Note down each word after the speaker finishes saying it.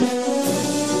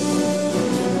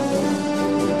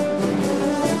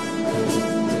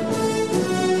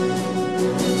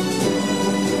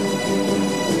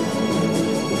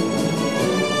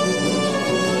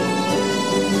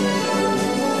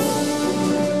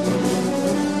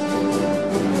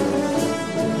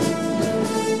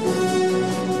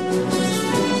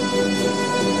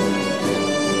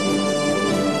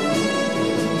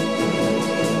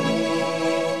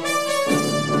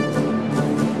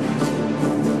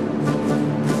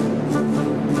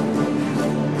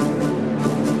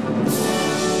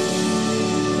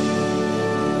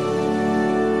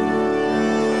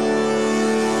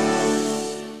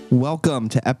Welcome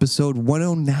to episode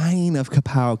 109 of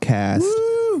Kapowcast.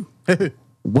 Woo!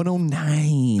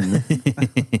 109.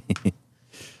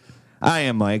 I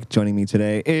am Mike. Joining me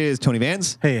today is Tony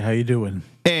Vance. Hey, how you doing?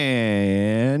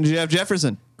 And Jeff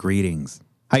Jefferson. Greetings.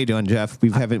 How you doing, Jeff?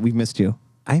 We've missed you.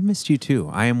 I missed you too.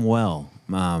 I am well.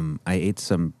 I ate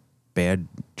some bad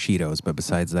Cheetos, but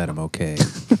besides that, I'm okay.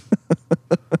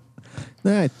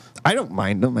 I don't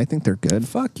mind them. I think they're good.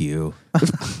 Fuck you.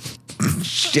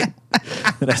 Shit.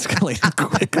 That escalated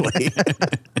quickly.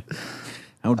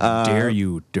 How dare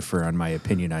you differ on my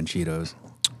opinion on Cheetos?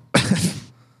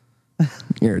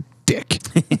 You're a dick.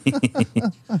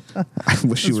 I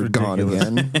wish you were gone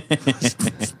again.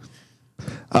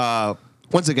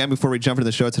 Once again, before we jump into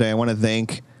the show today, I want to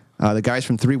thank the guys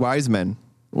from Three Wise Men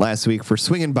last week for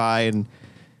swinging by and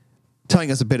telling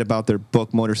us a bit about their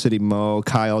book, Motor City Mo,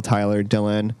 Kyle, Tyler,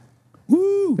 Dylan.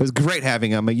 Woo! It was great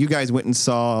having them. You guys went and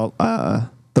saw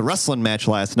the wrestling match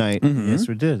last night. Mm-hmm. Yes,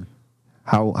 we did.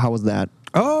 How was that?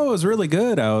 Oh, it was really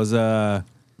good. I was, I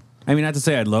mean, not to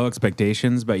say I had low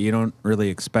expectations, but you don't really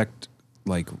expect,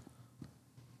 like,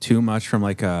 too much from,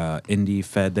 like, a indie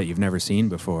fed that you've never seen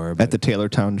before. But At the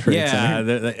Taylortown Trade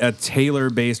Center? Yeah, a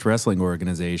Taylor-based wrestling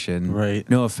organization. Right.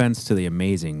 No offense to the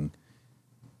amazing,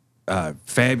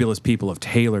 fabulous people of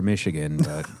Taylor, Michigan,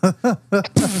 but...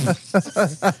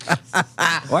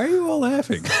 Why are you all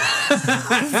laughing?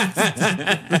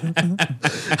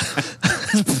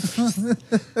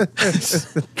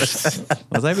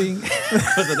 Was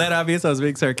it that obvious I was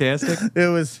being sarcastic? It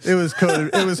was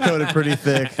coated pretty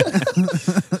thick.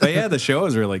 But yeah, the show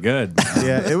was really good.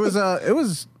 Yeah, it was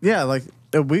like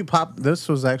we popped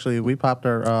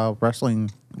our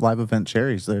wrestling live event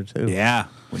cherries there too. Yeah.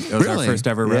 It was Really? our first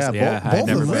ever wrestling. Yeah, Yeah, I'd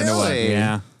never both of been to one. Really?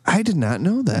 Yeah. I did not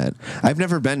know that. I've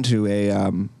never been to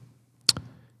a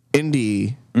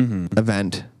indie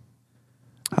event,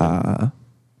 but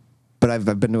I've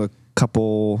been to a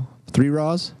couple 3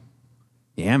 Raws.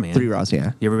 Yeah, man. 3 Raws,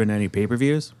 yeah. You ever been to any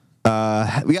pay-per-views?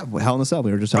 Yeah, Hell in a Cell.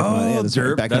 We were just talking about it. Yeah, this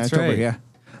derp, back in that's October. right.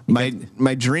 Yeah,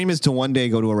 my dream is to one day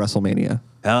go to a WrestleMania.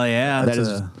 Hell yeah. That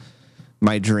is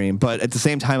my dream. But at the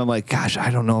same time, I'm like, gosh,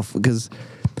 I don't know if because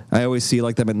I always see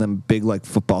like them in them big like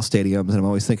football stadiums, and I'm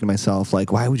always thinking to myself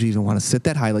like, why would you even want to sit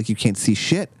that high? Like you can't see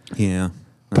shit. Yeah.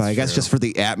 But I guess just for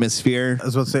the atmosphere. I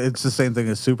was about to say it's the same thing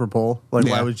as Super Bowl. Like,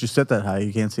 Yeah. why would you sit that high?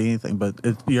 You can't see anything, but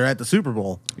you're at the Super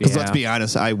Bowl. Because Yeah. let's be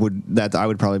honest, I would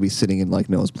probably be sitting in like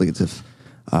nosebleeds if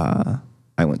I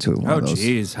went to one Oh, of those.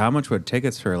 geez. How much would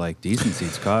tickets for, like, decent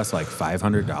seats cost? Like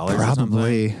 $500 or something?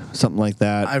 Probably something like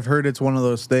that. I've heard it's one of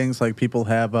those things like people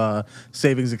have a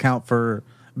savings account for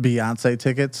Beyonce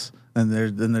tickets. And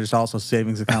there's also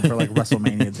savings account for like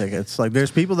WrestleMania tickets. Like there's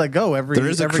people that go every year.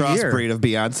 There is a crossbreed of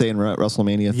Beyonce and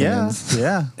WrestleMania fans.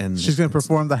 Yeah. And she's going to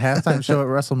perform the halftime show at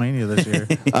WrestleMania this year.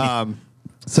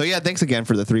 So yeah, thanks again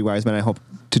for the Three Wise Men. I hope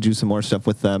to do some more stuff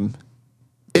with them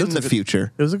in the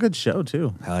future. It was a good show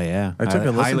too. Hell yeah. I took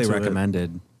a listen highly to it.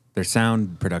 recommended. Their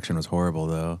sound production was horrible,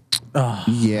 though.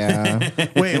 Yeah.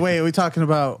 Wait, are we talking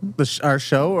about our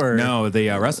show or No, the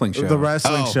wrestling show. the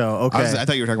wrestling show? Okay, I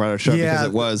thought you were talking about our show Yeah. because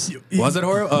it was. Was it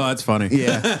horrible? Oh, that's funny.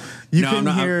 Yeah. you No, couldn't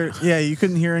I'm not- hear. Yeah, you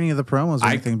couldn't hear any of the promos or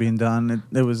anything being done.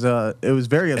 It was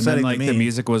very And upsetting then, like, to me. the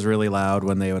music was really loud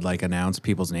when they would, like, announce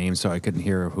people's names, so I couldn't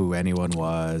hear who anyone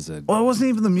was. And Well, it wasn't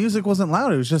even the music wasn't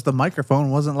loud. It was just the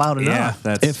microphone wasn't loud yeah, enough.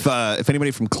 that's If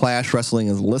anybody from Clash Wrestling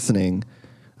is listening,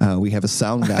 we have a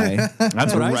sound guy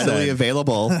That's what I readily said.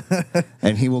 available,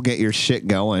 and he will get your shit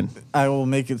going. I will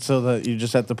make it so that you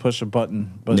just have to push a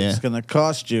button, but Yeah. it's going to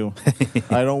cost you.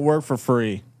 I don't work for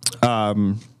free.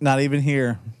 Not even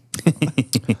here.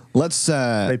 Let's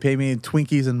They pay me in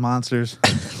Twinkies and Monsters.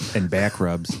 and back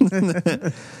rubs.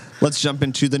 let's jump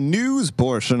into the news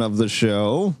portion of the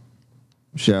show,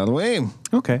 shall we?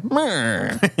 Okay.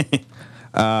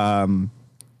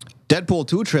 Deadpool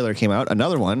 2 trailer came out,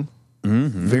 another one,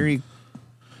 very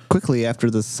quickly after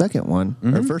the second one,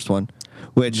 or first one,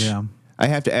 which Yeah. I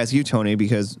have to ask you, Tony,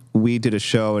 because we did a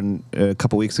show a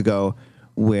couple weeks ago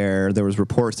where there was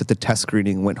reports that the test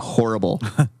screening went horrible.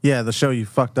 Yeah, the show you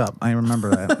fucked up. I remember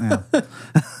that.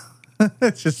 Yeah.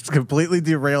 It's just completely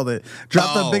derailed it.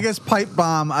 Dropped Oh. the biggest pipe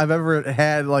bomb I've ever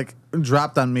had, like,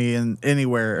 dropped on me in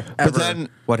anywhere ever. But then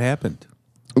What happened?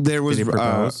 there was Did he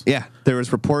propose? there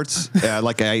was reports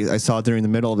like I saw during the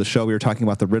middle of the show we were talking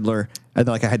about the Riddler, and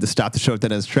then like I had to stop the show at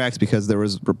its tracks because there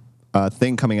was a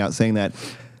thing coming out saying that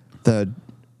the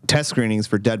test screenings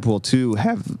for Deadpool 2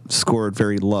 have scored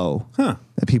very low. Huh.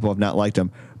 That people have not liked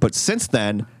them. But since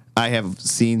then, I have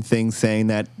seen things saying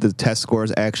that the test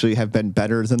scores actually have been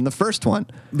better than the first one.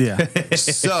 Yeah.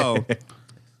 So,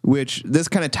 which this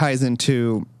kind of ties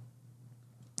into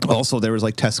Also, there was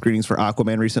like test screenings for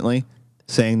Aquaman recently,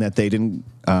 saying that they didn't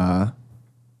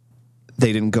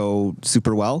go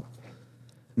super well.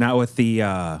 Not with the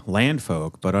land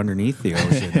folk, but underneath the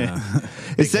ocean.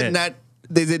 It said not.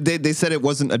 They said it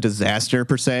wasn't a disaster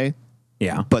per se,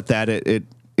 Yeah. but that it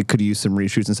could use some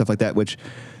reshoots and stuff like that, which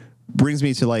brings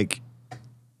me to like,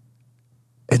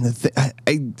 and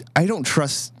I don't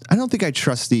think I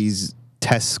trust these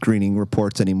test screening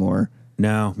reports anymore,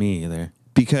 No, me either.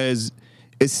 because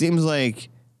it seems like,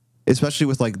 especially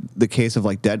with like the case of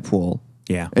like Deadpool,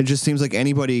 Yeah. it just seems like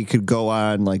anybody could go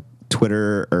on like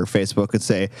Twitter or Facebook and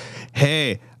say,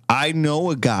 hey, I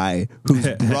know a guy whose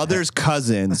brother's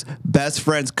cousins, best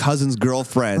friend's cousin's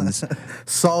girlfriends,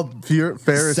 Saw Ferris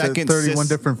at Second 31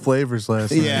 different flavors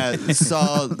last night. yeah,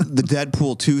 saw the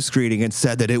Deadpool 2 screening and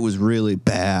said that it was really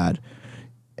bad.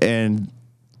 And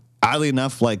oddly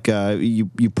enough, like you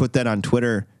put that on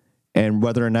Twitter, and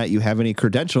whether or not you have any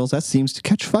credentials, that seems to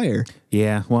catch fire.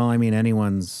 Yeah. Well, I mean,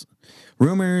 anyone's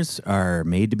rumors are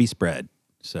made to be spread.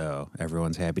 So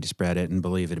everyone's happy to spread it and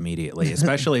believe it immediately,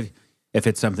 especially if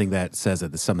it's something that says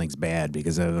that something's bad,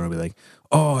 because everyone will be like,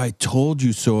 oh, I told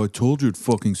you so. I told you it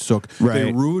fucking sucked. They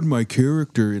Right. ruined my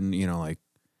character. And, you know, like,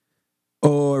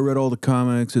 oh, I read all the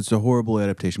comics. It's a horrible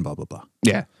adaptation, blah, blah, blah.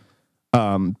 Yeah.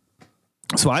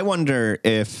 So I wonder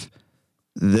if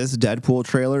this Deadpool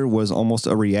trailer was almost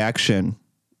a reaction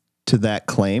to that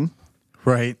claim,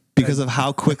 Right. because of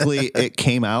how quickly it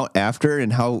came out after,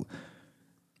 and how,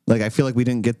 like, I feel like we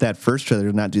didn't get that first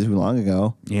trailer not too long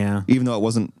ago, Yeah. even though it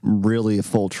wasn't really a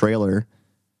full trailer.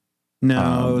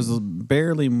 No, it was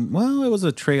barely, well, it was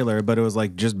a trailer, but it was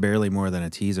like just barely more than a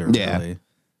teaser, Yeah. really.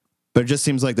 But it just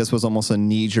seems like this was almost a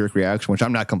knee-jerk reaction, which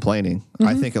I'm not complaining.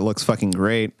 I think it looks fucking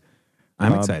great.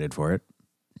 I'm excited for it.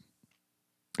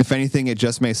 If anything, it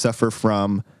just may suffer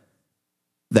from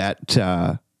that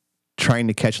trying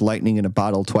to catch lightning in a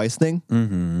bottle twice thing,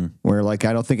 where, like,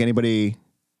 I don't think anybody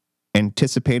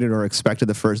anticipated or expected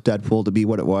the first Deadpool to be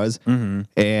what it was,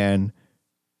 and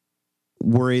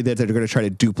worry that they're going to try to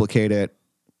duplicate it,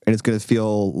 and it's going to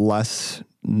feel less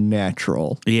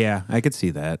natural. Yeah, I could see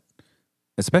that.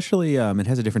 Especially, it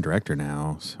has a different director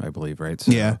now, I believe, right?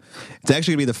 So, Yeah. It's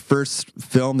actually going to be the first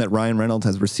film that Ryan Reynolds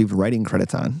has received writing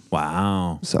credits on.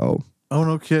 Wow. So Oh,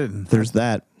 no kidding. there's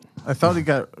that. I thought he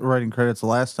got writing credits the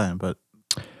last time, but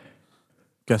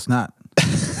guess not.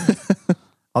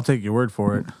 I'll take your word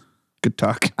for it. Good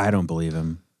talk. I don't believe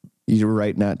him. You're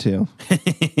right not to.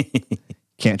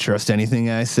 Can't trust anything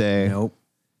I say. Nope.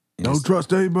 Don't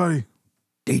trust anybody.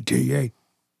 DTA.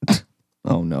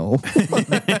 Oh, no.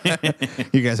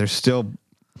 You guys are still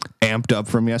amped up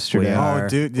from yesterday. We are. Oh,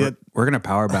 dude, yeah. We're going to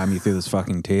power bomb you through this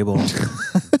fucking table.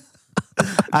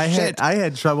 I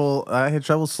had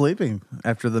trouble sleeping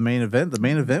after the main event. The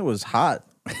main event was hot.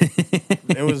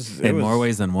 It was In more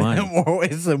ways than one. In more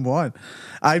ways than one.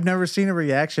 I've never seen a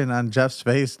reaction on Jeff's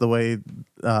face the way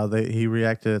he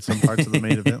reacted at some parts of the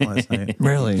main event last night.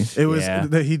 Really? It was Yeah.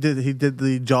 he did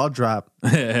the jaw drop.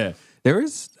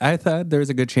 I thought there was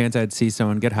a good chance I'd see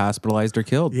someone get hospitalized or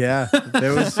killed. Yeah,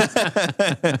 there was.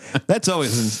 That's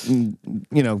always,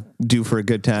 due for a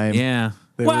good time. Yeah.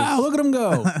 There Wow, was- look at him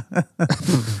go.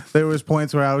 There was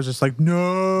points where I was just like,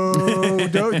 no,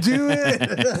 don't do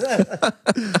it.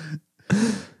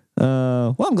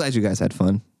 Well, I'm glad you guys had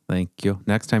fun. Thank you.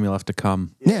 Next time you'll have to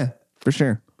come. Yeah, for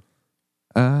sure.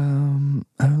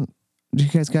 Do you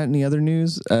guys got any other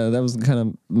news? That was kind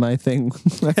of my thing.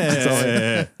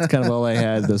 That's kind of all I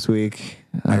had this week.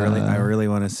 I really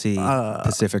want to see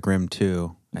Pacific Rim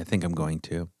 2. I think I'm going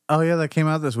to. Oh yeah, that came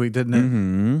out this week,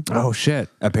 didn't it? Oh shit!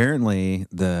 Apparently,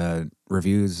 the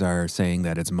reviews are saying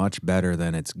that it's much better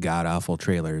than its god awful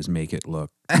trailers make it look.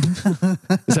 Is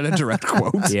that a direct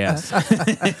quote? Yes.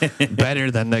 Better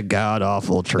than the god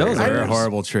awful trailer. Those are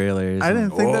horrible trailers. I didn't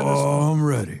think that was. Oh, I'm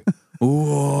ready.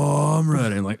 Oh, I'm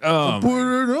ready. I'm like, oh,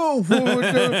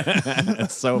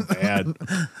 it's so bad.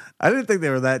 I didn't think they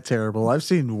were that terrible. I've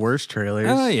seen worse trailers.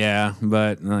 Oh, yeah.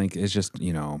 But, like, it's just,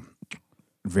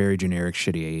 very generic,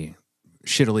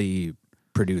 shittily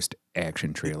produced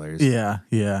action trailers. Yeah,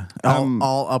 yeah.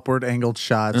 All upward angled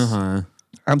shots.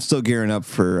 I'm still gearing up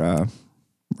for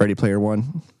Ready Player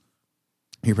One.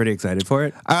 You're pretty excited for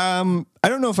it? I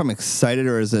don't know if I'm excited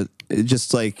or is it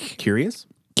just like Curious?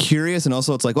 curious, and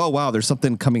also it's like, oh wow, there's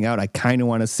something coming out I kind of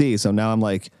want to see. So now I'm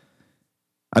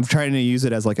trying to use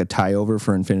it as like a tie over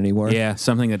for Infinity War. Yeah,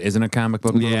 something that isn't a comic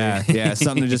book movie. Yeah,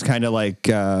 something to just kind of like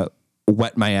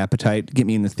whet my appetite, get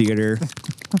me in the theater.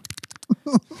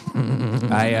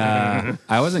 I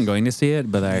wasn't going to see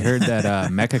it, but I heard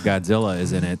that Mechagodzilla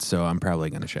is in it, so I'm probably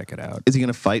going to check it out. Is he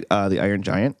going to fight the Iron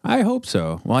Giant? I hope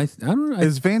so. Well, I don't know.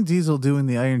 Is Van Diesel doing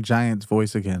the Iron Giant's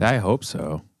voice again? I hope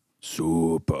so.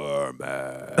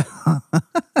 Superman.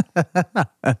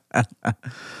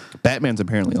 Batman's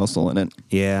apparently also in it.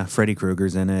 Yeah, Freddy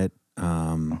Krueger's in it.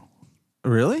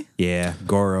 Really? Yeah,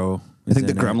 Goro. I think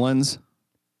the is in it. Gremlins.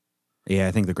 Yeah,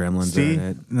 I think the Gremlins See, are in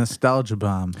it. nostalgia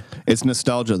bomb. It's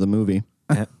nostalgia, the movie.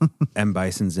 M.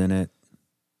 Bison's in it.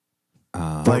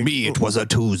 For me, it was a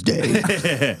Tuesday. It's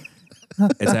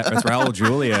Raul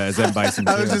Julia as M. Bison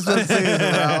too. I was just about to say it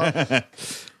as well.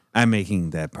 I'm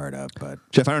making that part up, but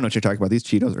Jeff, I don't know what you're talking about. These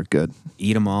Cheetos are good.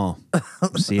 eat them all.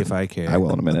 See if I care. I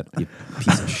will in a minute. You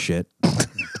piece of shit.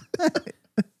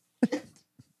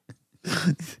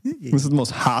 This is the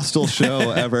most hostile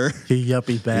show ever. You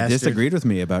yuppie You bastard. disagreed with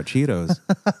me about Cheetos.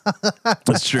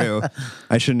 That's true.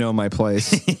 I should know my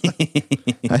place.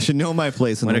 I should know my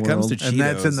place in When the it comes world. to Cheetos. And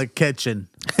that's in the kitchen.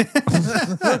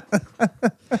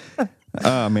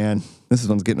 Oh, man. This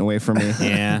one's getting away from me.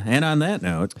 Yeah, and on that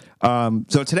note,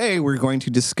 So today we're going to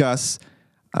discuss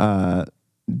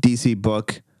DC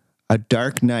book, A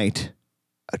Dark Knight,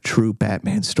 a true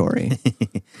Batman story.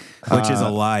 which is a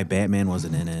lie, Batman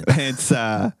wasn't in it. It's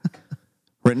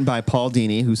written by Paul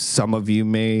Dini, who some of you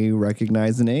may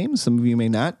recognize the name, some of you may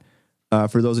not.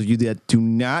 For those of you that do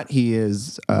not, he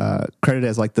is credited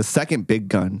as like the second big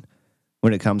gun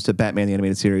when it comes to Batman the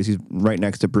Animated Series. He's right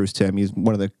next to Bruce Timm. He's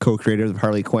one of the co-creators of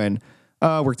Harley Quinn.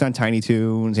 Worked on Tiny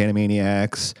Toons,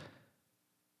 Animaniacs,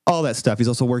 all that stuff. He's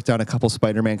also worked on a couple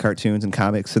Spider-Man cartoons and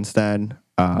comics since then.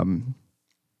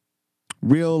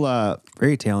 Real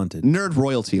Very talented. nerd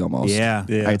royalty almost. Yeah.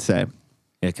 I'd say.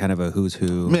 Yeah, kind of a who's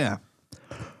who. Yeah.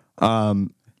 I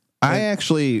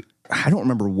don't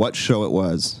remember what show it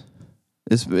was.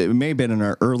 It may have been in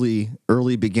our early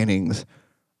beginnings,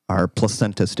 our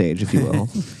placenta stage, if you will.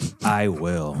 I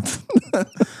will.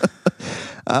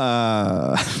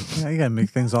 Yeah, you gotta make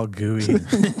things all gooey.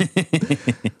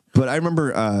 But I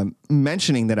remember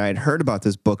mentioning that I had heard about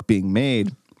this book being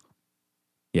made.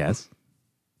 Yes.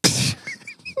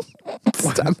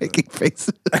 Stop making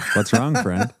faces. What's wrong,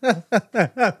 friend?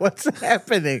 What's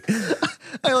happening?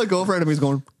 I look over at him. He's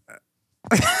going,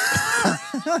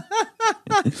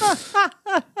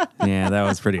 Yeah, that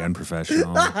was pretty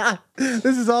unprofessional.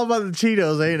 This is all about the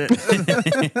Cheetos, ain't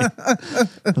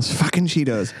it? those fucking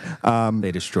Cheetos.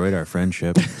 They destroyed our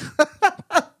friendship.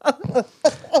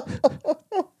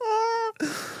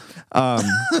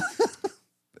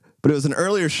 But it was an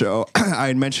earlier show. I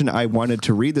had mentioned I wanted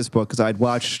to read this book because I'd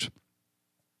watched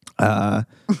a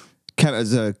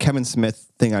Kevin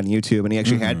Smith thing on YouTube, and he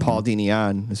actually had Paul Dini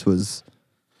on. This was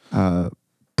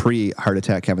pre-heart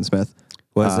attack Kevin Smith.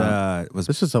 Was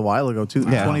This was a while ago too.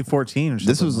 2014 or something.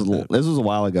 This was a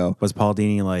while ago. Was Paul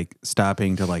Dini like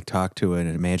stopping to like talk to an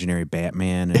imaginary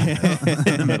Batman in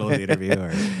the middle of the interview?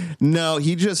 Or? No,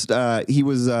 he just he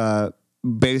was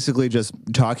basically just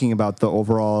talking about the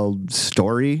overall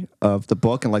story of the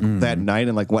book and like that night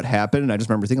and like what happened. And I just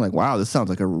remember thinking like, wow, this sounds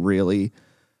like a really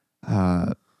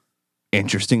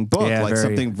interesting book, Yeah, like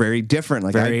something very different.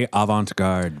 Like Very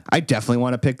avant-garde. I definitely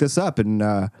want to pick this up.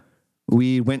 And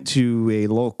we went to a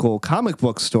local comic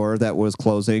book store that was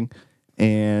closing,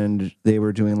 and they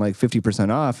were doing like 50%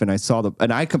 off. And I saw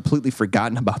and I completely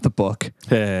forgotten about the book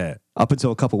up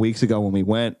until a couple weeks ago when we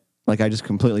went. Like I just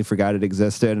completely forgot it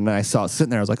existed, and I saw it sitting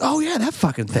there. I was like, "Oh yeah, that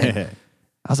fucking thing." I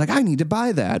was like, "I need to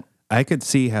buy that." I could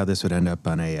see how this would end up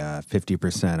on a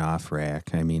 50% off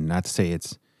rack. I mean, not to say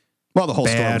it's Well, the whole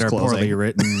store bad was or poorly closing.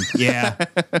 written. Yeah.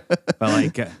 But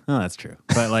like, oh, that's true.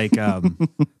 But like,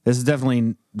 this is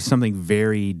definitely something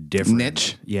very different.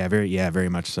 Niche? Very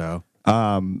much so.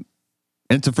 And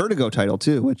it's a Vertigo title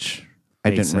too, which I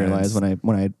Makes didn't realize sense.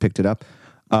 when I picked it up.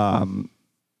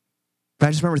 But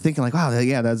I just remember thinking like, "Wow,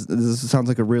 yeah, this sounds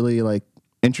like a really like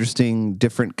interesting,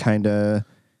 different kind of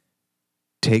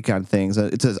take on things."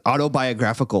 It's an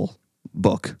autobiographical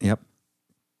book. Yep.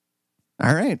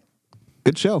 All right,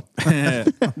 good show.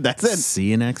 That's it. See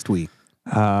you next week.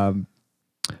 But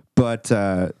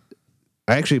I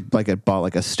actually had bought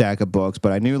like a stack of books,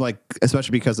 but I knew like,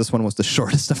 especially because this one was the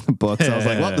shortest of the books, I was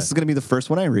like, well, this is going to be the first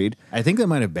one I read. I think that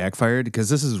might have backfired because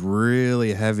this is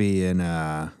really heavy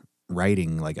in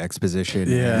writing, like exposition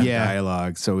and Yeah.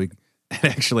 dialogue. So it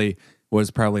actually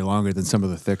was probably longer than some of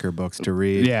the thicker books to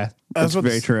read. That's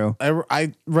very true.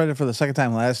 I read it for the second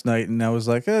time last night, and I was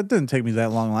like, it didn't take me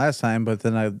that long last time. But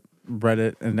then I read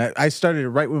it, and I started it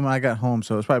right when I got home,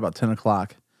 so it was probably about 10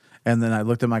 o'clock. And then I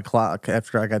looked at my clock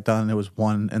after I got done. It was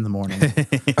 1 a.m.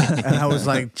 And I was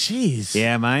like, "Geez."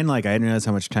 Yeah, mine, like, I didn't realize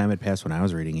how much time had passed when I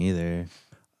was reading either.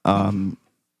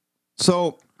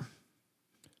 So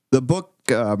the book,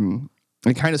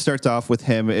 it kind of starts off with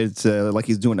him. It's like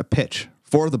he's doing a pitch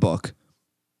for the book,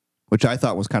 which I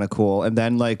thought was kind of cool. And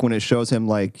then like when it shows him,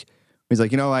 like he's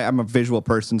like, I'm a visual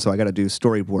person, so I got to do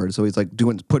storyboards. So he's like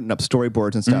putting up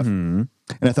storyboards and stuff. And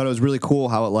I thought it was really cool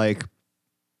how it like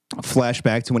flashed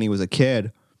back to when he was a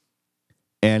kid,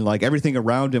 and like everything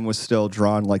around him was still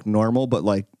drawn like normal, but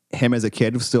like him as a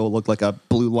kid still looked like a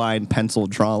blue line pencil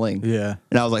drawing. Yeah.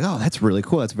 And I was like, oh, that's really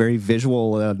cool. That's very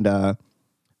visual and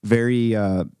very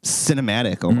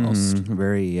cinematic almost.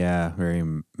 Very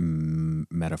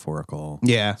metaphorical.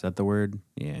 Yeah. Is that the word?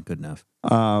 Yeah, good enough.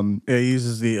 Yeah, he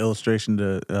uses the illustration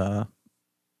to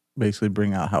basically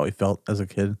bring out how he felt as a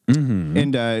kid.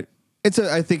 And I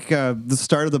think the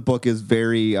start of the book is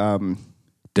very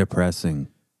Depressing.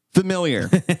 familiar.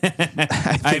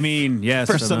 I mean, yes.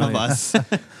 For some of familiar. us.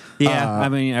 Yeah, I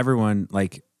mean, everyone,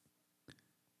 like,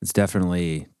 it's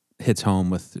definitely hits home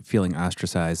with feeling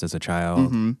ostracized as a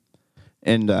child.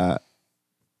 And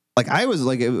like I was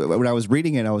like, when I was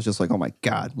reading it, I was just like, oh my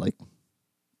God, like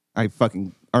I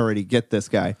fucking already get this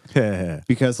guy.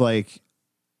 Because like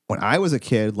when I was a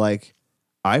kid, like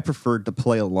I preferred to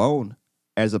play alone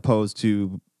as opposed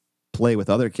to play with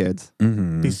other kids.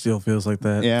 He still feels like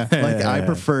that. Yeah. Like I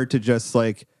prefer to just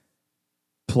like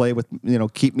play with,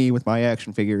 keep me with my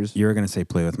action figures. You were going to say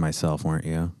play with myself, weren't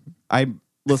you?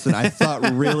 Listen, I thought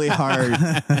really hard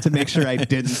to make sure I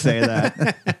didn't say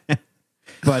that.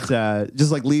 But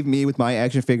just like leave me with my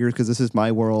action figures because this is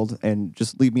my world, and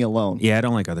just leave me alone. Yeah, I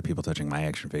don't like other people touching my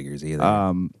action figures either.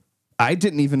 I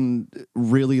didn't even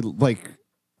really like,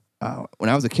 when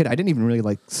I was a kid, I didn't even really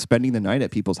like spending the night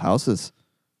at people's houses.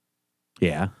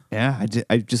 Yeah. Yeah,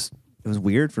 it was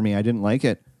weird for me. I didn't like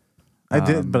it. I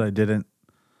did, but I didn't.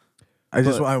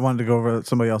 I wanted to go over to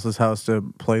somebody else's house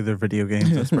to play their video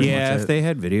games. That's pretty Yeah, much if it. they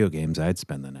had video games, I'd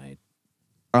spend the night.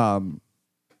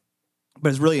 But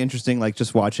it's really interesting, like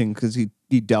just watching, because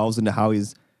he delves into how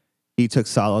he took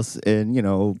solace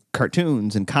in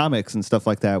cartoons and comics and stuff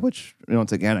like that, which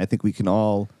once again I think we can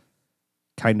all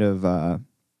kind of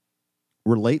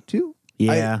relate to.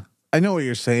 Yeah. I know what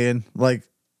you're saying. Like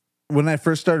when I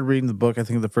first started reading the book, I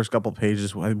think the first couple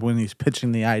pages when he's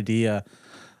pitching the idea,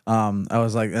 I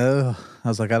was like, ugh. I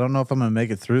was like, I don't know if I'm gonna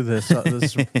make it through this.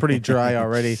 This is pretty dry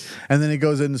already. And then he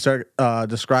goes in to start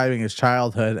describing his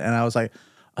childhood, and I was like,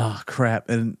 oh crap.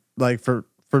 And like for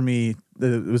me,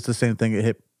 it was the same thing. It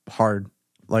hit hard,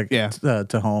 like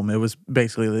to home. It was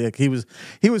basically like he was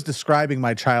describing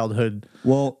my childhood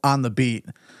on the beat.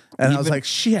 And I was like,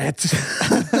 shit.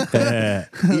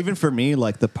 Even for me,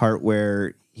 like the part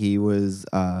where he was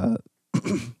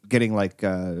getting like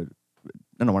I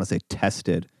don't want to say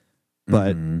tested,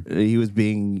 but he was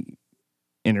being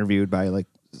interviewed by like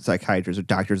psychiatrists or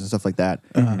doctors and stuff like that,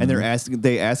 and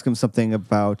they ask him something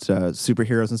about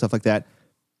superheroes and stuff like that.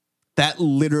 That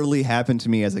literally happened to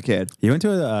me as a kid. You went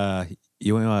to a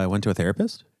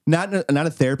therapist? Not a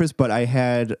therapist, but I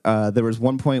had there was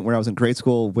one point where I was in grade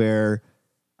school where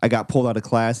I got pulled out of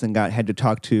class and had to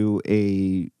talk to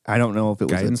I don't know if it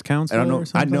was guidance counselor. I don't know. Or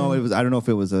something? I don't know if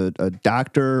it was a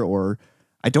doctor, or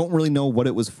I don't really know what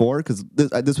it was for, because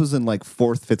this was in like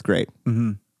 4th, 5th grade.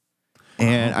 And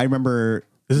I remember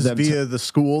Is this via the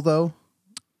school though?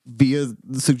 Via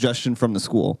the suggestion from the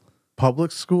school.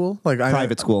 Public school? Like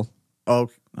Private school. Oh,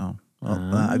 no.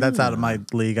 Well, that's out of my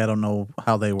league. I don't know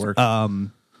how they work.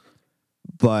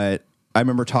 But I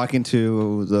remember talking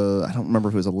to I don't remember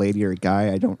if it was a lady or a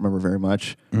guy. I don't remember very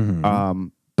much.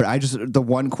 But the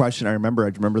one question I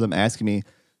remember them asking me,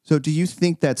 so do you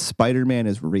think that Spider-Man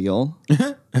is real?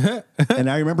 And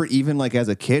I remember even like as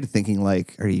a kid thinking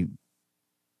like, are you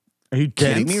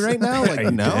kidding me right now?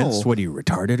 Like, no. Dense? What are you,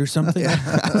 retarded or something?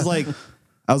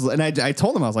 and I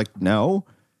told him, I was like, no.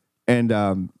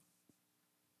 And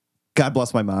God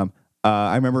bless my mom.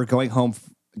 I remember getting home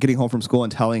from school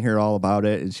and telling her all about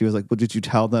it. And she was like, well, did you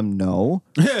tell them no?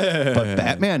 But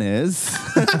Batman is.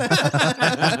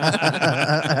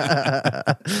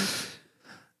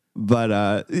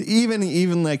 But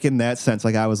even like in that sense,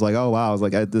 like I was like, oh wow, I was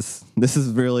like, this is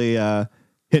really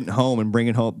hitting home and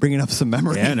bringing up some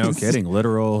memories. Yeah, no kidding,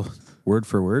 literal word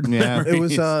for word. Yeah, it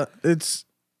was. I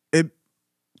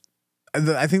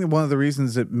think that one of the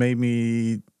reasons it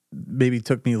maybe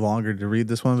took me longer to read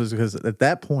this one was because at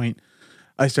that point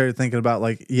I started thinking about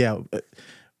like,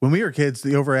 when we were kids,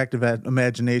 the overactive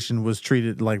imagination was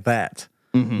treated like that.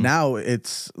 Now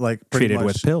it's like pretty Treated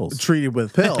much with pills. Treated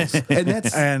with pills,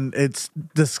 and it's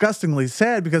disgustingly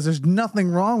sad because there's nothing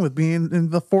wrong with being in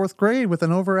the 4th grade with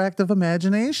an overactive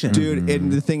imagination. Dude,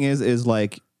 and the thing is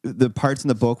like the parts in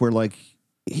the book where like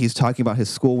he's talking about his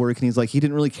schoolwork and he's like he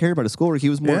didn't really care about his schoolwork. He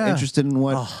was more interested in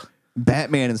what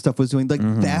Batman and stuff was doing. Like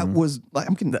that was like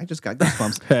I just got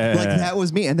goosebumps. Like that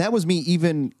was me, and that was me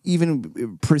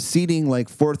even preceding like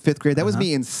 4th, 5th grade. That was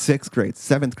me in 6th grade,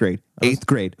 7th grade, 8th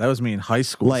grade. That was me in high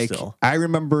school. Like still. I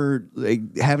remember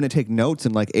like, having to take notes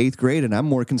in like 8th grade, and I'm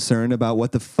more concerned about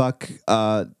what the fuck.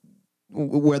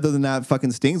 Whether or not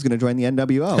fucking Sting's going to join the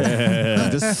NWO.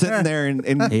 I'm just sitting there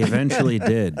and He eventually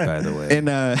did, by the way. and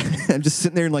I'm just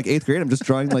sitting there in like 8th grade. I'm just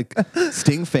drawing like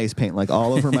Sting face paint like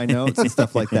all over my notes and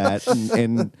stuff like that,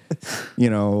 and you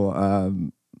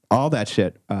know all that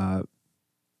shit.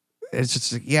 It's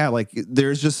just like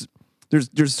there's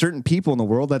certain people in the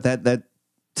world that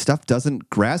stuff doesn't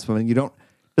grasp them, and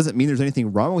doesn't mean there's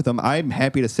anything wrong with them. I'm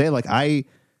happy to say like I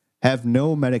have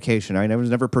no medication. I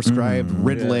was never prescribed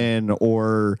Ritalin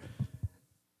or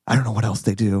I don't know what else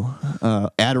they do.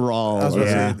 Adderall. I was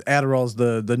gonna say, Adderall's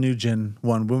the new gen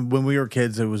one. When we were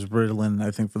kids, it was Ritalin,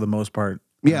 I think, for the most part.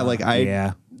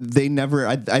 Yeah, they never.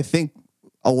 I think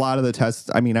a lot of the tests.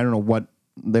 I mean, I don't know what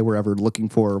they were ever looking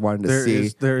for or wanted to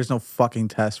see. There is no fucking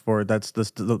test for it. That's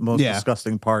the most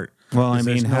disgusting part. Well, I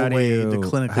mean, how do you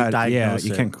clinically diagnose it?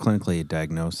 You can't clinically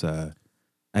diagnose.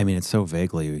 I mean, it's so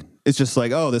vaguely. It's just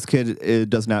like, oh, this kid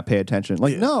does not pay attention.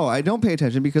 Like, no, I don't pay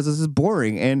attention because this is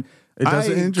boring, and it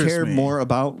doesn't I interest care me. more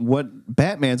about what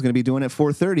Batman's going to be doing at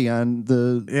 4:30 on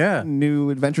the new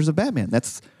Adventures of Batman.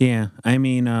 That's I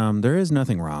mean, there is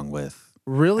nothing wrong with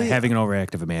really having an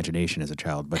overactive imagination as a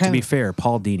child. But to be fair,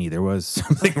 Paul Dini, there was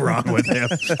something wrong with him.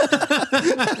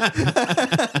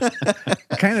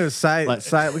 kind of side.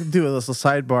 We can do a little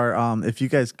sidebar. If you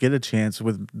guys get a chance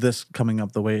with this coming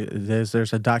up the way it is,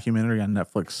 there's a documentary on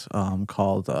Netflix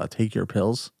called "Take Your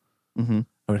Pills." mm-hmm.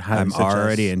 I'm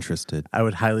already interested. I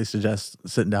would highly suggest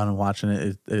sitting down and watching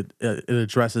it. It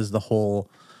addresses the whole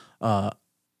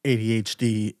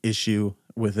ADHD issue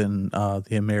within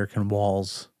the American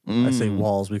walls. I say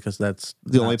walls because that's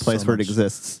the only place where it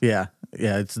exists. Yeah,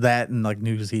 it's that and like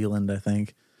New Zealand, I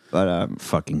think. But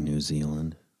fucking New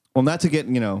Zealand. Well, not to get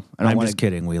I'm just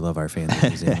kidding. We love our fans in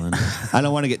New Zealand. I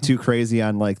don't want to get too crazy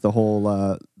on like the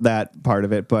whole that part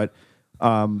of it, but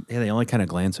they only kind of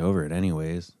glance over it,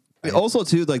 anyways. Also,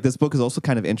 too, like this book is also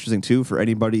kind of interesting too for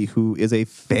anybody who is a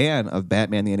fan of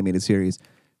Batman the Animated Series,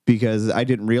 because I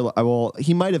didn't realize. Well,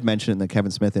 he might have mentioned in the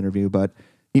Kevin Smith interview, but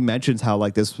he mentions how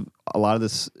like a lot of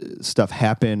this stuff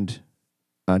happened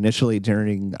initially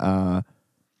during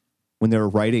when they were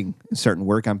writing certain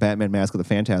work on Batman: Mask of the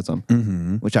Phantasm,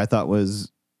 which I thought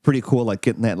was pretty cool. Like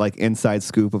getting that like inside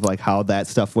scoop of like how that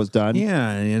stuff was done. Yeah,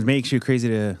 and it makes you crazy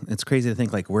to. It's crazy to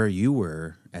think like where you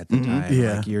were at the time.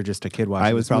 Yeah, like you're just a kid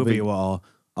watching this movie while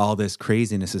all this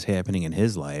craziness is happening in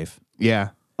his life.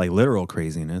 Yeah, like literal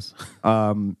craziness.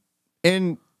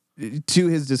 And to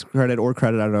his discredit or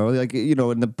credit, I don't know. Like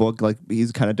in the book, like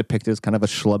he's kind of depicted as kind of a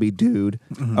schlubby dude.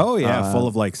 Oh yeah, full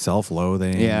of like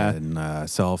self-loathing. Yeah. And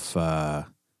self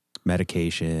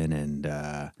medication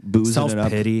and boozing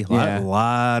self-pity. it up. A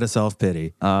lot of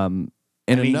self-pity. And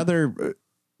another.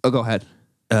 Go ahead.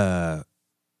 I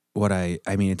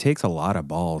mean, it takes a lot of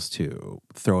balls to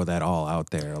throw that all out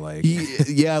there. Like,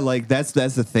 yeah, like that's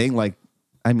the thing. Like,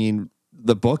 I mean,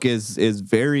 the book is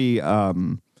very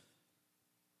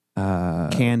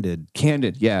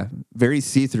candid. Yeah, very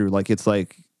see through. Like, it's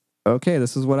like, okay,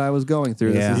 this is what I was going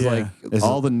through. Yeah. This is like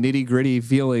all the nitty gritty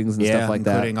feelings and stuff like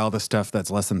that, including all the stuff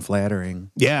that's less than flattering.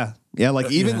 Yeah,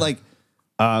 like even like,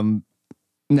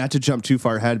 not to jump too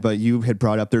far ahead, but you had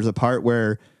brought up there's a part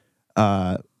where,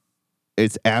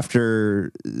 it's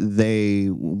after they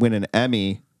win an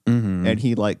Emmy, and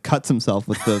he like cuts himself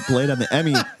with the blade on the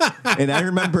Emmy, and I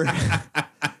remember.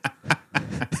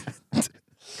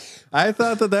 I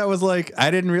thought that was like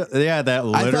that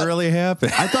literally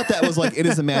happened. I thought that was like in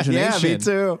his imagination. Yeah, me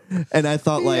too. And I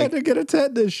thought he had to get a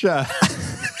tetanus shot.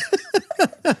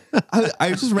 I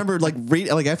just remember like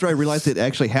after I realized it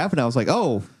actually happened, I was like,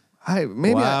 oh, I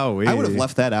would have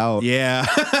left that out. Yeah.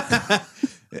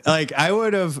 Like I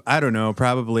would have, I don't know,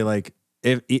 probably like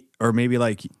or maybe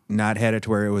like not had it to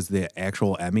where it was the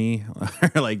actual Emmy,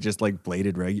 or like just like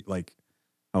bladed like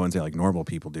I wouldn't say like normal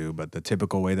people do, but the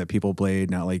typical way that people blade,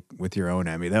 not like with your own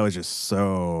Emmy. That was just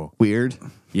so weird.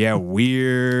 Yeah,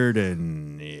 weird,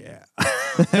 and yeah,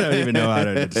 I don't even know how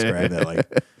to describe that. Like,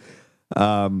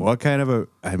 what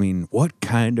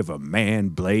kind of a man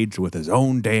blades with his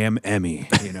own damn Emmy?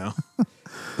 You know.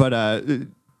 But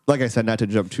like I said, not to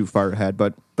jump too far ahead,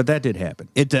 but But that did happen.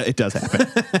 it does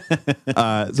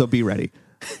happen. So be ready.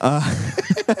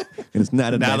 It's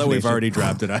not Now that we've imagination. already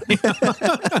dropped it on you.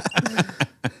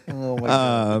 Oh my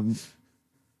God.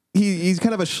 He's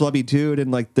kind of a schlubby dude,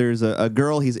 and like there's a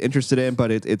girl he's interested in,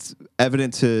 but it's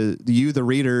evident to you, the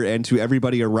reader, and to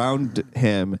everybody around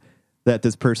him that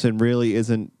this person really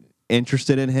isn't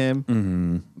interested in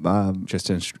him. Just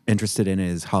interested in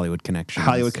his Hollywood connections.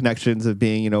 Hollywood connections of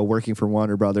being, working for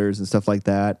Warner Brothers and stuff like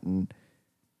that. And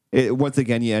once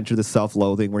again, you enter the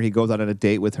self-loathing where he goes out on a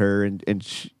date with her, and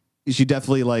she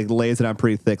definitely like lays it on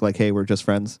pretty thick, like, hey, we're just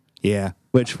friends. Yeah.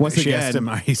 Which once She asked him,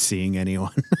 again, are you seeing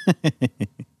anyone?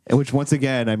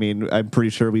 I mean, I'm pretty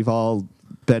sure we've all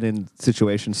been in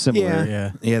situations similar.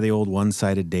 Yeah. Yeah, the old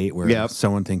one-sided date where Yep.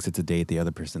 someone thinks it's a date, the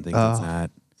other person thinks it's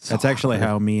not. so That's actually hard.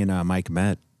 how me and Mike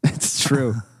met. It's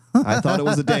true. I thought it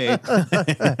was a date.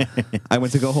 I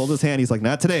went to go hold his hand. He's like,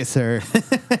 not today, sir.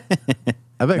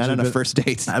 I've Not actually on a been, first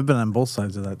date. I've been on both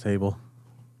sides of that table.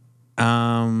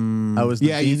 Um, I was the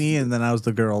Yeah, you- genie, and then I was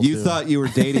the girl. You too. thought you were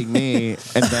dating me,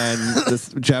 and then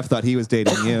Jeff thought he was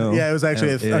dating you. Yeah, it was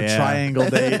actually a Yeah. triangle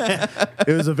date.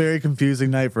 It was a very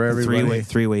confusing night for everybody.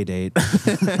 three-way date.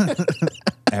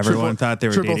 Everyone thought they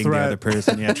were triple dating threat. the other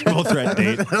person. Yeah, triple threat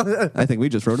date. I think we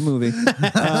just wrote a movie.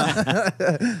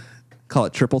 Call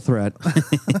it Triple Threat.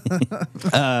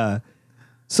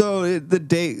 So the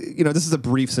date, this is a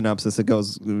brief synopsis. It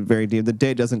goes very deep. The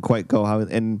date doesn't quite go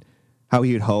how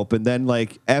he would hope. And then,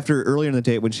 like, after earlier in the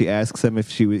date, when she asks him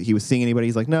if he was seeing anybody,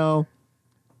 he's like, no.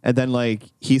 And then, like,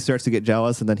 he starts to get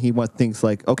jealous, and then he thinks,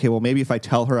 like, okay, well, maybe if I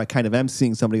tell her I kind of am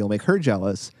seeing somebody, it'll make her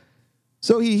jealous.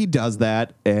 So he does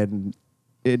that, and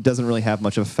it doesn't really have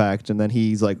much effect. And then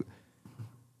he's like,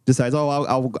 decides, oh,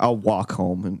 I'll walk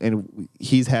home, and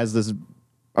he has this.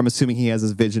 I'm assuming he has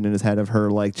this vision in his head of her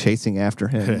like chasing after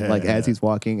him, like as he's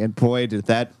walking. And boy, did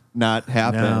that not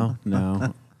happen!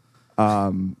 No.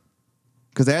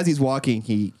 Because as he's walking,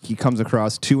 he comes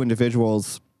across two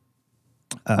individuals,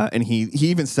 and he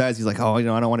even says, he's like, oh, I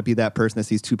don't want to be that person that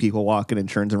sees two people walking and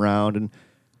turns around and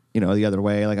the other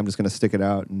way. Like, I'm just gonna stick it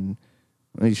out, and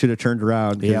he should have turned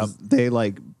around because they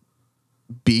like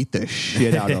beat the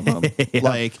shit out of him.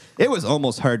 Like, it was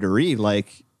almost hard to read.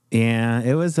 Like, Yeah,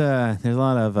 it was. There's a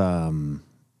lot of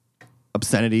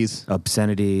obscenities.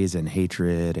 obscenities and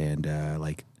hatred, and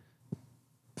like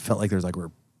felt like there's like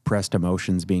repressed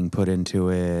emotions being put into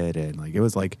it, and like it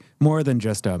was like more than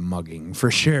just a mugging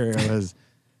for sure. It was.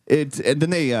 And then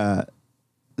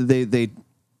they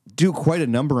do quite a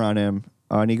number on him,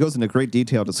 and he goes into great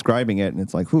detail describing it, and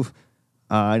it's like, whew.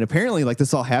 And apparently, like,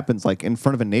 this all happens like in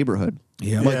front of a neighborhood,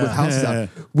 Yeah. like with houses out,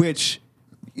 which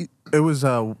It was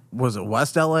it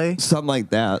West LA? something like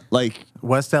that, like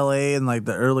West LA in like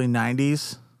the early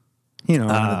 90s,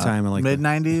 Around the time of like mid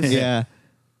 90s. yeah.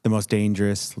 the most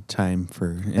dangerous time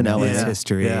in LA. LA's Yeah.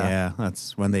 history. Yeah. Yeah,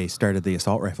 that's when they started the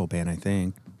assault rifle ban, I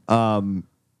think.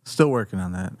 Still working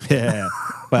on that. Yeah.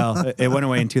 Well, it went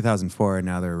away in 2004, and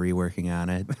now they're reworking on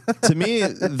it. To me,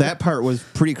 that part was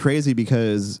pretty crazy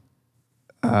because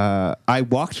I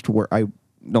walked to work. I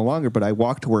no longer, but I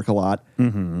walked to work a lot,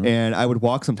 and I would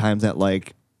walk sometimes at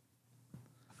like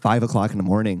 5 o'clock in the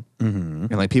morning,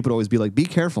 and like people would always be like, "Be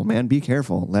careful, man! Be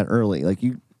careful that early." Like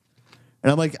you,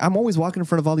 and I'm like, I'm always walking in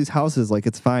front of all these houses. Like,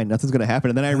 it's fine, nothing's gonna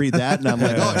happen. And then I read that, and I'm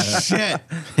like, "Oh shit!"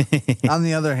 On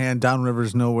the other hand,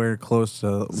 Downriver's nowhere close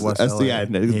to West LA. Yeah,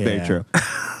 it's very Yeah. true.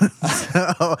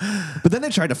 But then they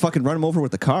tried to fucking run him over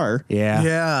with the car.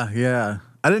 Yeah. Yeah.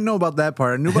 I didn't know about that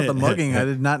part. I knew about the mugging. I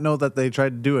did not know that they tried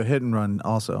to do a hit and run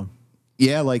also.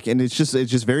 Yeah, like, and it's just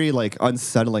very like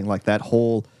unsettling, like that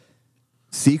whole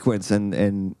sequence,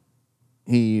 and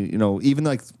he, even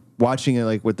like watching it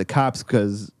like with the cops,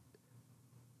 because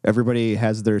everybody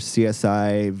has their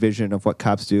CSI vision of what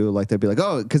cops do. Like, they'd be like,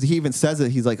 oh, because he even says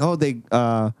it. He's like, oh, they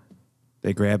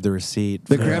grabbed the receipt.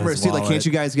 the for grab his receipt. Like, can't wallet.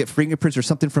 you guys get fingerprints or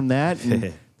something from that?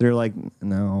 And they're like,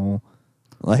 no,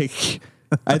 like.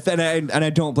 I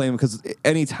don't blame him, because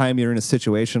anytime you're in a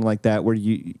situation like that where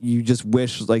you just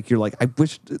wish, like, you're like, I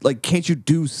wish, like, can't you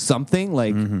do something,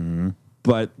 like?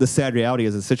 But the sad reality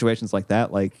is, in situations like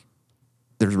that, like,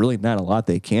 there's really not a lot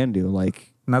they can do.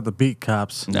 Like, Not the beat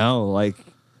cops. no, like,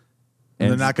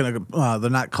 They're not gonna. They're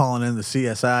not calling in the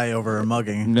CSI over a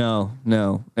mugging. no,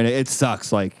 and it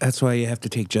sucks. Like, That's why you have to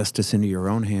take justice into your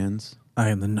own hands. I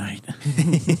am the night.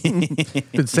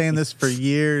 Been saying this for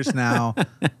years now.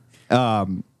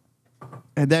 and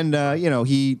then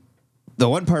the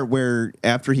one part where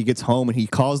after he gets home and he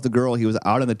calls the girl he was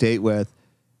out on the date with,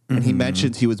 and he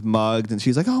mentions he was mugged, and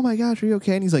she's like, "Oh my gosh, are you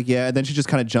okay?" And he's like, "Yeah." And then she just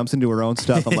kind of jumps into her own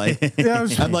stuff. I'm like, Yeah, I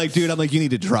was- I'm like, dude, you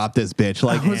need to drop this bitch.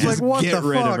 Like, was just like, what get the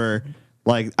rid fuck? of her.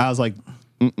 Like I was like,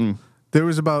 There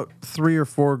was about 3 or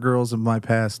 4 girls in my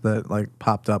past that like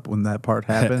popped up when that part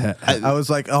happened. I was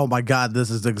like, oh my God, this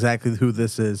is exactly who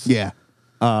this is. yeah.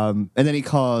 And then he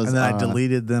calls. And then I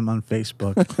deleted them on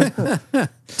Facebook.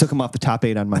 Took him off the top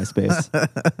 8 on MySpace.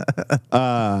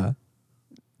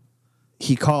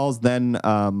 He calls then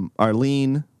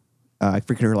Arlene. I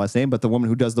forget her last name, but the woman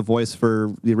who does the voice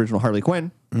for the original Harley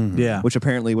Quinn, Yeah. which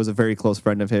apparently was a very close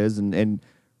friend of his, and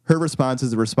her response is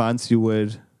the response you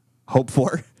would hope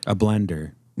for. A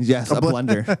blender. Yes, a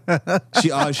blender.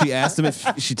 She asked him if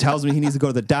she tells me he needs to go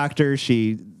to the doctor.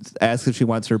 She asks if she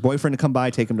wants her boyfriend to come by,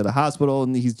 take him to the hospital,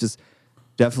 and he's just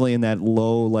definitely in that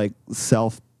low like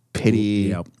self pity.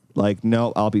 Yep. Like,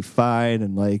 no, I'll be fine,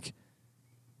 and like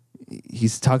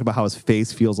he's talking about how his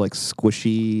face feels like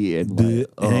squishy and like,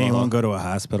 And then he won't go to a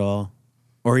hospital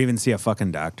or even see a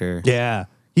fucking doctor yeah.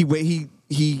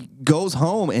 He goes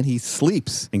home and he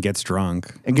sleeps and gets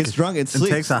drunk. and gets drunk and And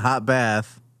sleeps. takes a hot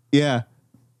bath. Yeah,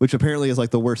 which apparently is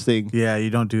like the worst thing Yeah, you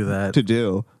don't do that. to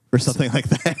do for something like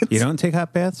that. You don't take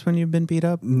hot baths when you've been beat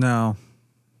up? No.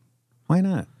 Why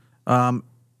not?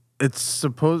 It's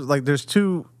supposed like there's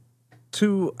two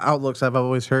outlooks I've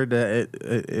always heard that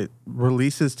it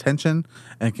releases tension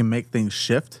and can make things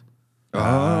shift.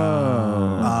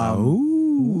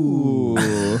 Ooh.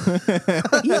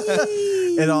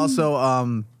 It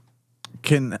also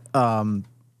can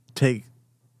take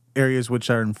areas which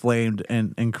are inflamed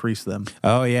and increase them.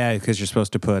 Oh, yeah, because you're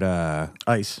supposed to put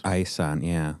Ice. ice on,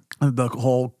 yeah. The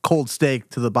whole cold steak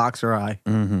to the boxer eye.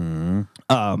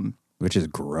 Which is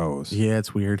gross. Yeah,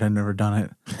 it's weird. I've never done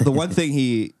it. The one thing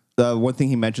he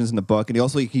mentions in the book,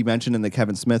 and he mentioned in the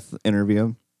Kevin Smith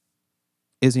interview,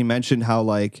 is he mentioned how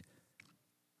like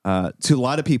to a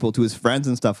lot of people, to his friends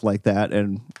and stuff like that,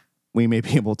 and we may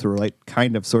be able to relate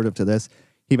kind of sort of to this.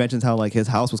 He mentions how like his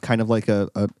house was kind of like a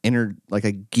inner like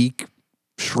a geek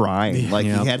shrine. Like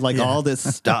Yep. he had like all this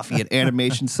stuff. He had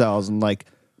animation cells and like,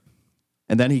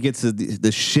 and then he gets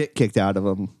the shit kicked out of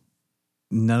him.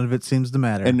 None of it seems to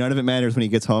matter. And none of it matters when he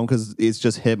gets home because it's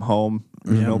just him home.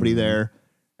 There's nobody there.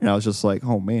 And I was just like,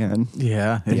 oh man.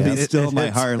 yeah, It's still in my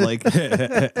hits- heart. Like,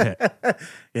 Yeah,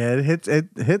 it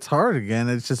hits hard again.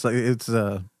 It's just like it's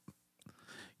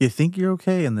you think you're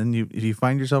okay, and then you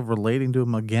find yourself relating to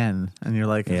him again, and you're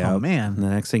like, Yeah. oh And man. the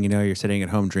next thing you know, you're sitting at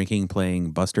home drinking,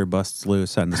 playing Buster Busts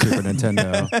Loose on the Super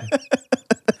Nintendo.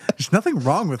 There's nothing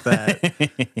wrong with that.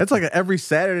 That's like every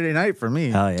Saturday night for me.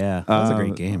 Hell yeah. That was a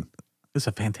great game. It's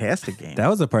a fantastic game. That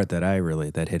was the part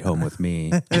that hit home with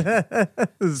me. This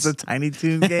is a Tiny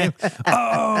Toon game.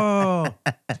 Oh,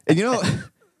 and you know,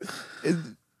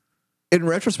 in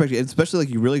retrospect, especially like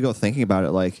you really go thinking about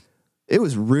it, like it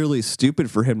was really stupid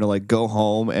for him to like go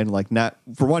home and like not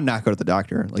go to the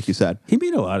doctor, like you said, he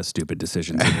made a lot of stupid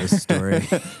decisions in this story.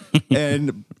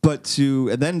 and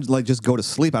then like just go to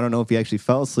sleep. I don't know if he actually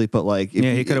fell asleep, but like if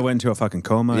Yeah, he could have went into a fucking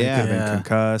coma. Yeah. He could have been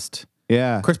concussed.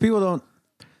 Yeah, Of course, people don't,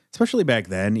 especially back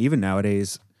then, even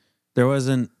nowadays, there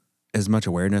wasn't as much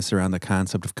awareness around the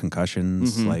concept of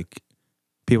concussions. Like,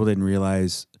 people didn't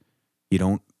realize you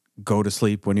don't go to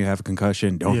sleep when you have a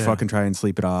concussion. Don't Yeah. fucking try and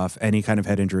sleep it off. Any kind of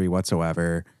head injury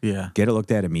whatsoever. Yeah. Get it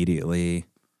looked at immediately.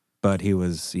 But he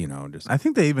was, just. I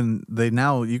think they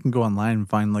now you can go online and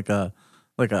find like a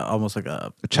almost like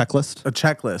a checklist.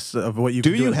 checklist of what you Do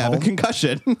can do you at have a home.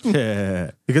 concussion?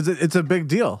 Because it's a big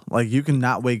deal. Like you can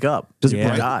not wake up. Does You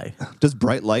Yeah. die. Does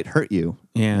bright light hurt you?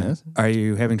 Yeah. Yes. Are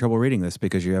you having trouble reading this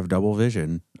because you have double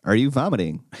vision? Are you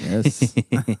vomiting? Yes.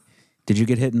 Did you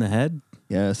get hit in the head?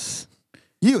 Yes.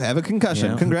 You have a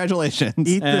concussion. Yeah. Congratulations.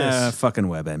 Eat this. Fucking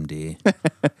WebMD.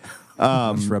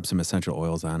 Just rub some essential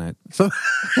oils on it.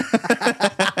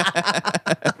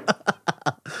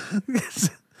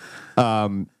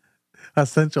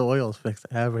 Essential oils fix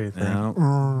everything.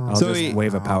 I'll So just he-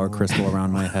 wave a power crystal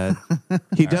around my head.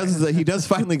 He does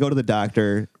finally go to the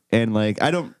doctor, and like I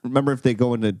don't remember if they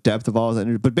go into depth of all his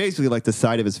injuries, but basically like the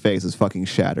side of his face is fucking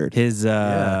shattered. His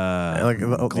Like,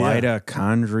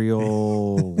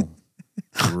 glidochondrial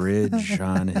bridge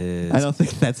on his I don't think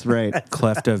that's right.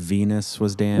 cleft of Venus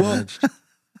was damaged.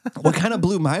 What kind of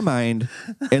blew my mind,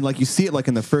 and like you see it like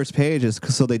in the first page, is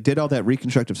 'cause so they did all that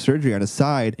reconstructive surgery on his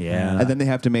side, Yeah. and then they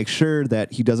have to make sure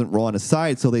that he doesn't roll on his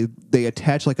side, so they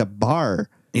attach like a bar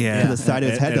to the side of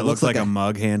his head It that looks like a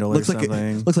mug handle or looks like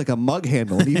something. looks like a mug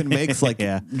handle. And he even makes like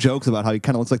Yeah. jokes about how he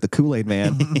kind of looks like the Kool-Aid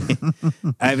man.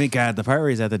 I mean, God, the part where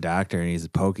he's at the doctor and he's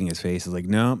poking his face is like,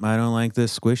 nope, I don't like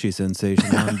this squishy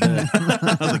sensation one bit.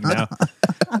 I was like, no.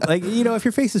 Like, if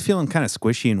your face is feeling kind of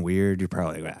squishy and weird, you're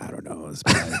probably, I don't know, it's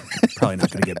probably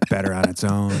not going to get better on its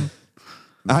own.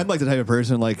 I'm like the type of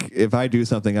person, like, if I do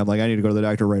something, I'm like, I need to go to the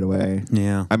doctor right away.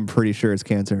 Yeah. I'm pretty sure it's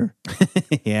cancer.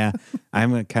 Yeah.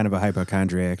 I'm a kind of a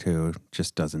hypochondriac who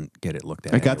just doesn't get it looked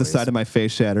at. I got the anyways. side of my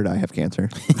face shattered. I have cancer.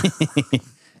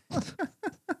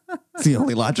 It's the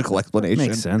only logical explanation.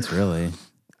 Makes sense, really.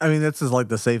 I mean, this is like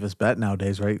the safest bet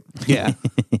nowadays, right? Yeah.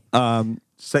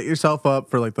 Set yourself up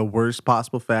for like the worst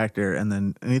possible factor, and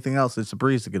then anything else, it's a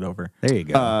breeze to get over. There you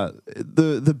go.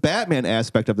 The Batman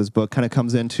aspect of this book kind of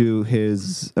comes into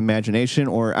his imagination,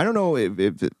 or I don't know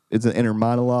if it's an inner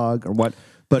monologue or what,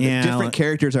 but Yeah, different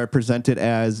characters are presented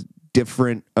as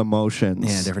different emotions.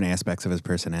 Yeah, different aspects of his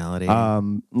personality.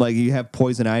 Like you have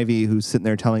Poison Ivy who's sitting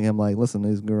there telling him like, listen,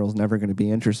 this girl's never going to be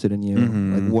interested in you.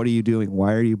 Like, what are you doing?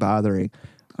 Why are you bothering?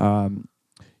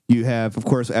 You have, of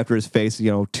course, after his face,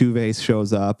 Two-Face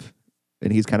shows up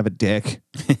and he's kind of a dick.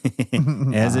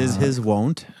 As is his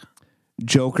wont.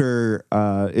 Joker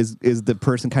is the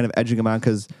person kind of edging him on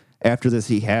because after this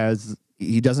he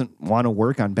doesn't want to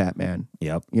work on Batman.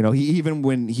 Yep. He even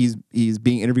when he's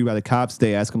being interviewed by the cops,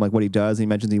 they ask him like what he does. He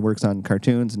mentions he works on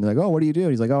cartoons, and they're like, "Oh, what do you do?"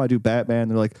 And he's like, "Oh, I do Batman."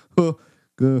 And they're like, "Oh,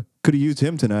 could have used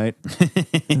him tonight."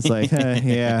 It's like,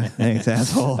 yeah, thanks,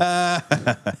 asshole.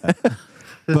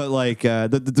 But like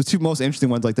the two most interesting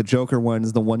ones, like the Joker one,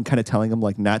 is the one kind of telling him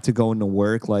like not to go into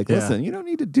work. Like, listen, you don't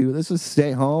need to do this. Just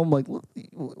stay home. Like,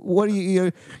 what do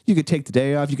you could take the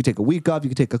day off. You could take a week off. You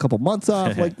could take a couple months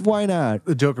off. Like, why not?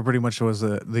 The Joker pretty much was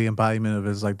the embodiment of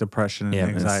his like depression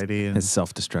and anxiety and his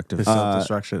self-destructive his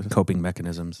self-destruction. coping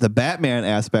mechanisms. The Batman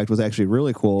aspect was actually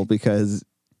really cool because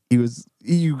he was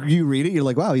you read it, you're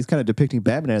like, wow, he's kind of depicting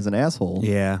Batman as an asshole.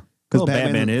 Yeah. 'Cause Well,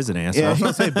 Batman is an asshole. I was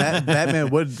gonna say Batman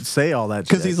would say all that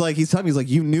Because shit. he's telling me, he's like,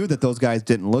 you knew that those guys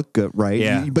didn't look good, right?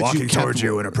 Yeah. But Walking you kept- towards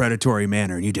you in a predatory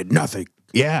manner, and you did nothing.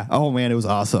 Yeah. Oh man, it was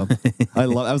awesome. I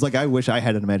was like, I wish I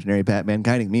had an imaginary Batman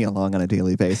guiding me along on a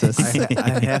daily basis.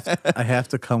 I have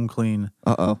to come clean.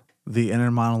 Uh-oh. The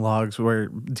inner monologues where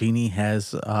Dini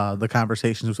has the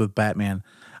conversations with Batman.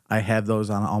 I have those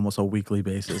on almost a weekly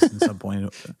basis at some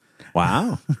point.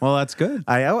 Wow. Well, that's good.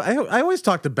 I always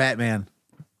talk to Batman.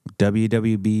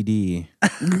 WWBD.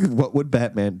 What would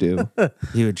Batman do?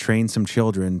 He would train some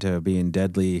children to be in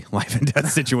deadly life and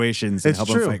death situations and It's help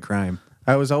true. them fight crime.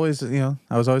 I was always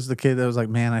the kid that was like,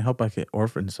 man, I hope I get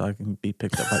orphaned so I can be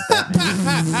picked up by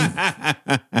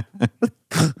Batman.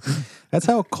 That's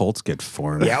how cults get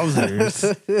formed. It's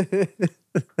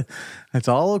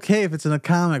all okay if it's in a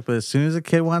comic, but as soon as a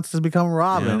kid wants to become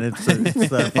Robin, it's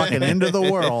the fucking end of the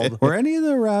world. Were any of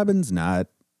the Robins not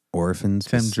orphans?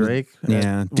 Tim Drake?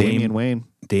 Yeah. Damian Wayne.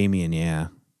 Damien, yeah.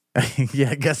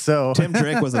 Yeah, I guess so. Tim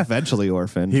Drake was eventually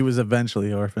orphaned. He was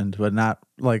eventually orphaned, but not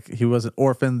like he wasn't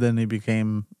orphaned, then he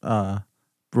became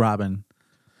Robin.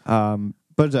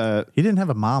 But He didn't have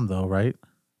a mom though, right?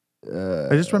 I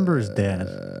just remember his dad.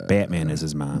 Batman is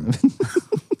his mom.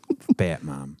 Bat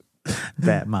mom.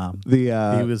 Bat mom. the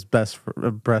He was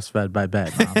breastfed by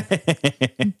Bat mom.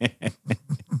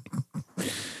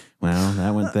 Well,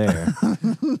 that went there.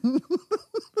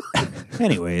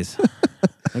 Anyways,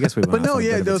 I guess we. But no,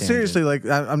 seriously, like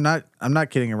I'm not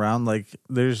kidding around. Like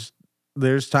there's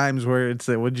times where it's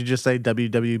what'd you just say,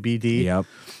 WWBD? Yep.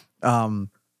 And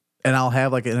I'll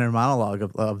have like an inner monologue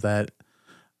of that,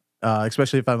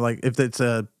 especially if it's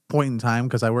a point in time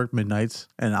because I work midnights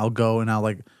and I'll go and I'll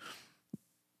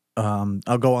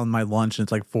go on my lunch and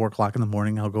it's like 4:00 in the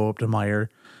morning. I'll go up to Meijer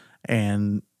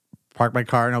and park my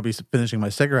car and I'll be finishing my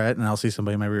cigarette and I'll see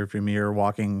somebody in my rearview mirror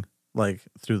walking like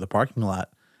through the parking lot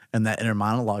and that inner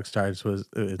monologue starts.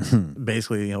 It's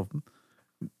basically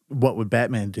what would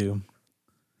Batman do?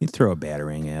 He'd throw a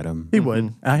batarang at him. He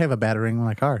would. I have a battering in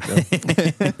my car. So.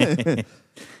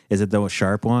 Is it the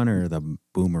sharp one or the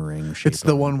boomerang shape? It's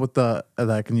the one with the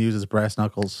that can use his brass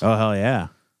knuckles. Oh, hell yeah.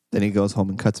 then he goes home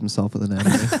and cuts himself with an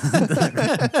Emmy.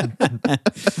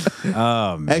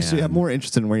 Oh, man. Actually, I'm more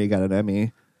interested in where you got an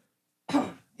Emmy.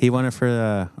 He won it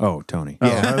for Tony. Oh,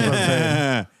 I was about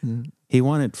to say, He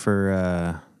won it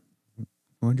for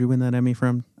where'd you win that Emmy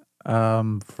from?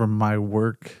 from my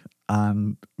work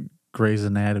on Grey's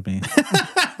Anatomy.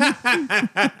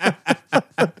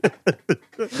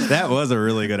 That was a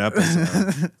really good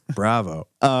episode. Bravo.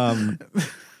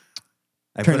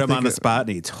 I put him on the spot and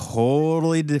he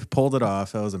totally pulled it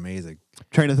off. That was amazing.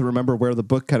 Trying to remember where the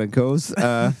book kind of goes. You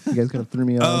guys kind of threw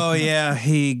me off. Oh, yeah.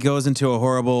 He goes into a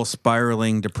horrible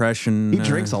spiraling depression. He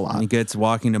drinks a lot. He gets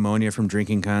walking pneumonia from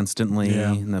drinking constantly.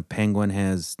 Yeah. And the penguin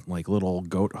has like little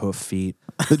goat hoof feet.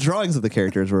 The drawings of the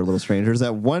characters were a little strange. There's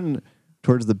that one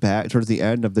towards the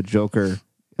end of the Joker.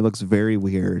 It looks very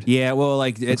weird. Yeah, well,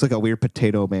 like It looks like a weird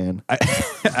potato man.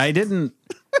 I didn't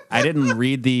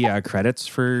read the credits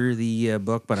for the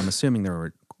book, but I'm assuming there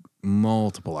were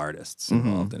multiple artists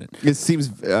involved in it. It seems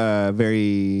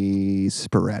very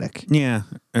sporadic. Yeah.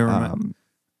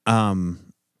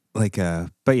 Like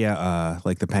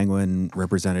the Penguin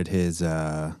represented his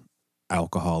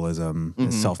alcoholism,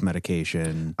 his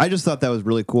self-medication. I just thought that was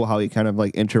really cool how he kind of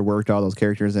like interworked all those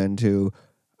characters into.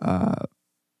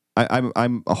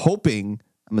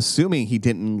 I'm assuming he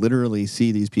didn't literally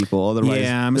see these people. Otherwise,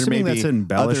 Yeah, I'm there assuming may be that's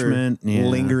embellishment. other Yeah.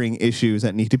 lingering issues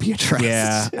that need to be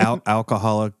addressed. Yeah,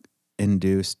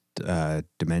 alcoholic-induced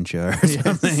dementia or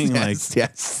something.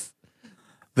 Yes.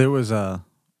 There was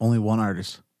only one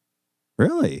artist.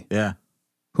 Really? Yeah.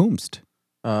 Whomst?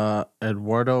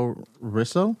 Eduardo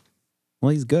Risso. Well,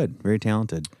 he's good. Very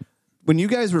talented. When you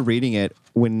guys were reading it,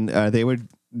 when they would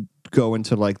go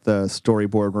into like the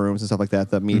storyboard rooms and stuff like that,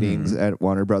 the meetings at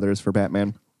Warner Brothers for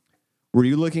Batman, were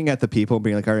you looking at the people and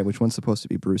being like, all right, which one's supposed to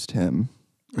be Bruce Timm?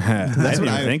 I didn't what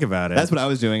even think about it. That's what I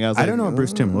was doing. I I don't know what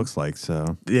Bruce Timm looks like,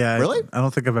 so Yeah. Really? I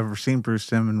don't think I've ever seen Bruce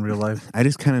Timm in real life. I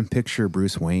just kind of picture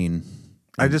Bruce Wayne.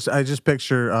 I just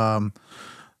picture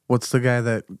what's the guy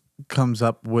that comes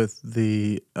up with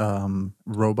the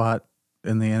robot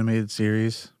in the animated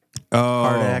series? Oh,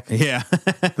 Hardak. yeah.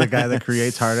 The guy that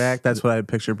creates Hardak. That's what I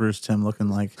picture Bruce Timm looking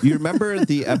like. You remember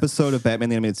the episode of Batman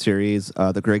the Animated Series,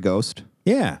 The Gray Ghost?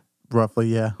 Yeah, Roughly,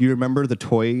 yeah. You remember the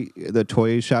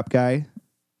toy shop guy?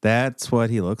 that's what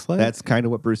he looks like. That's kind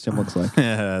of what Bruce Timm looks like.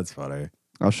 yeah, that's funny.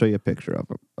 I'll show you a picture of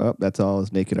him. Oh, that's all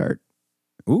his naked art.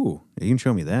 Ooh, you can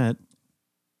show me that.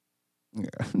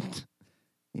 Yeah.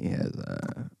 He has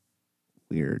a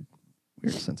weird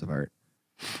sense of art.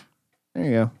 There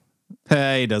you go.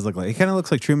 He does look like he kind of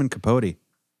looks like Truman Capote.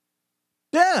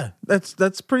 Yeah,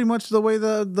 that's pretty much the way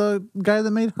the guy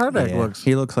that made Hardak Yeah, looks.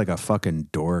 he looks like a fucking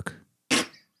dork.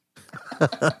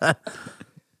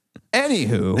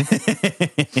 Anywho,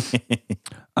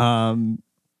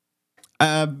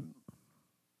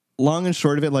 long and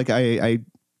short of it, like I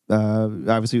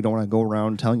obviously don't want to go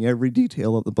around telling you every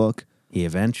detail of the book. He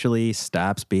eventually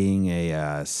stops being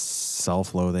a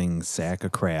self-loathing sack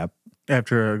of crap.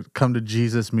 After a come to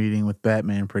Jesus meeting with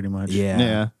Batman, pretty much.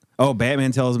 Yeah. Oh,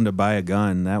 Batman tells him to buy a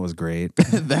gun. That was great.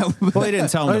 Well, he didn't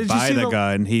tell him Oh, to did you buy see the the-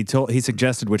 gun. He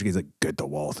suggested which he's like, get the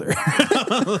Walther.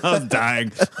 I was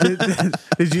dying.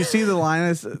 Did you see the line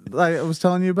I was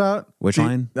telling you about? Which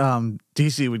line?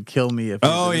 DC would kill me if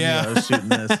Oh, he knew yeah. I was shooting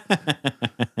this.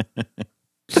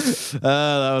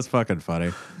 That was fucking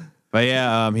funny. But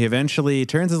yeah, he eventually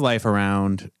turns his life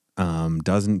around.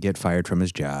 Doesn't get fired from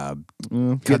his job.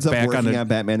 Gets up back working on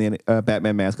on, the-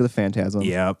 Batman Mask of the Phantasm.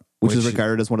 Yep. Which is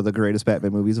regarded as one of the greatest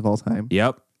Batman movies of all time.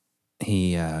 Yep.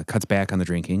 He cuts back on the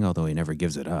drinking, although he never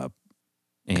gives it up.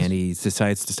 And he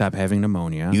decides to stop having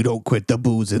pneumonia. You don't quit the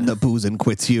boozing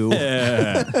quits you.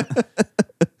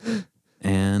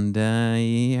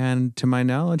 And to my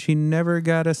knowledge, he never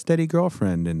got a steady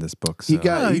girlfriend in this book. So.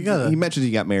 He mentions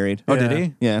he got married. Oh, did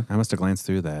he? Yeah. I must have glanced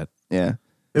through that. Yeah.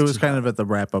 It was kind of at the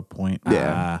wrap up point.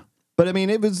 Yeah. But I mean,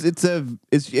 it's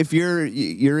if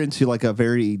you're into like a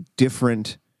very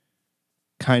different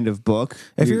kind of book.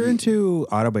 If you're into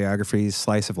autobiographies,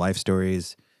 slice of life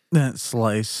stories, That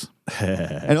slice.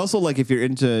 and also like if you're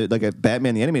into like a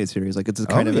Batman the Animated Series, like it's a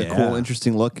kind of a cool,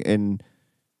 interesting look into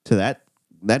that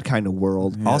kind of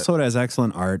world. Yeah. Also, it has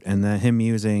excellent art, and him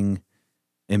using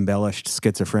embellished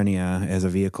schizophrenia as a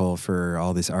vehicle for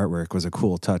all this artwork was a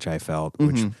cool touch, I felt,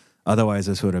 which otherwise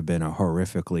this would have been a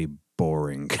horrifically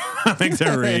boring comic to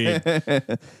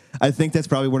read. I think that's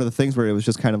probably one of the things where it was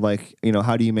just kind of like,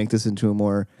 how do you make this into a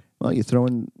more, well, you throw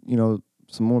in,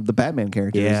 some more of the Batman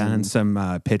characters. Yeah, and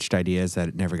some pitched ideas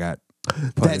that never got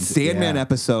put that into- Sandman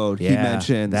episode he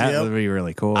mentioned. That would be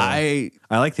really cool. I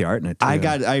like the art in it too.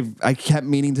 I kept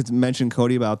meaning to mention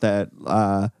Cody about that.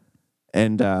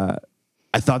 And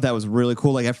I thought that was really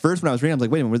cool. Like at first when I was reading, I was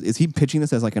like, wait a minute, is he pitching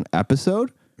this as like an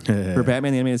episode for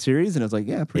Batman the Animated Series? And I was like,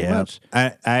 yeah, pretty much.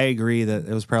 I agree that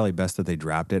it was probably best that they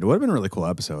dropped it. It would have been a really cool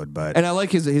episode, but And I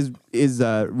like his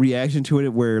reaction to it,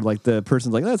 where like the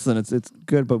person's like, "Listen, it's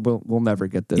good, but we'll never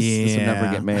get this. This will never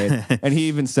Yeah. get made." And he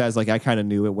even says, like, "I kind of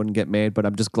knew it wouldn't get made, but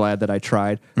I'm just glad that I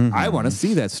tried. I want to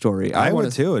see that story. I wanna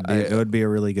would too. It would be a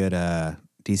really good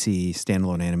DC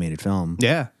standalone animated film.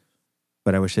 Yeah,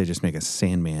 But I wish they'd just make a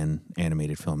Sandman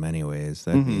animated film anyways.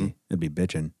 It'd be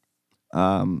bitching.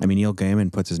 I mean, Neil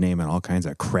Gaiman puts his name on all kinds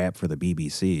of crap for the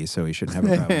BBC, so he shouldn't have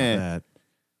a problem with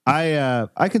that.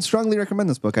 I can strongly recommend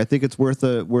this book. I think it's worth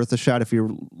a shot if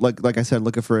you're like I said,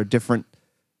 looking for a different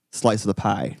slice of the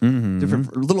pie.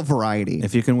 Different little variety.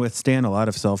 If you can withstand a lot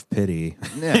of self-pity.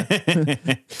 Yeah.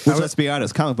 Which, let's be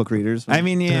honest, comic book readers. I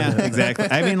mean, yeah, exactly.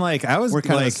 I mean, like, we're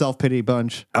kind of a self-pity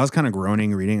bunch. I was kind of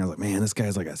groaning reading. I was like, man, this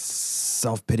guy's like a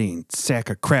self-pitying sack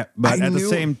of crap. But at the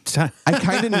same time, I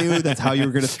kind of knew that's how you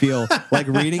were going to feel. Like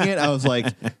reading it, I was like,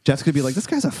 Jeff's going to be like, this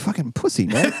guy's a fucking pussy,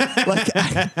 man. Like,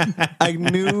 I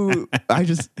knew, I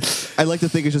like to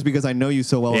think it's just because I know you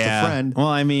so well as a friend. Well,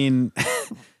 I mean,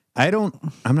 I'm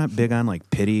not big on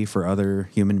like pity for other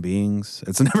human beings.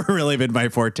 It's never really been my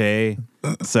forte.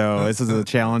 So this is a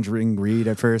challenging read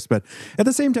at first, but at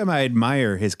the same time, I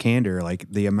admire his candor, like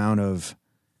the amount of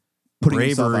Putting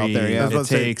yourself bravery out there, yeah. it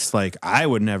takes. Like, I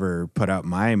would never put out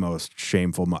my most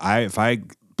shameful. If I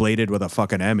bladed with a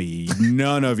fucking Emmy,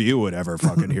 none of you would ever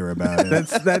fucking hear about it.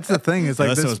 That's the thing. It's like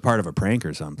Unless it was part of a prank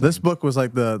or something. this book was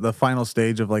like the final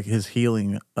stage of like his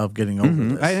healing of getting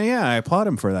over this. I applaud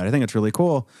him for that. I think it's really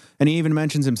cool. And he even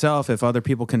mentions himself, if other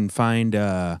people can find,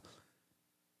 even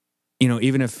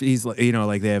if he's,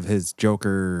 like they have his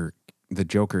Joker, the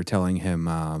Joker telling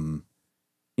him,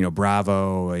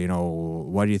 bravo,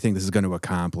 what do you think this is going to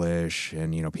accomplish?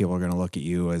 And, people are going to look at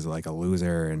you as like a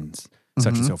loser and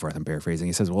such and so forth. I'm paraphrasing.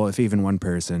 He says, well, if even one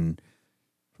person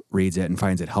reads it and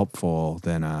finds it helpful,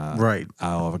 then Right.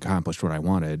 I'll have accomplished what I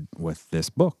wanted with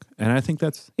this book. And I think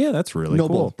that's really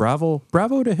Noble. cool.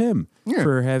 Bravo to him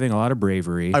for having a lot of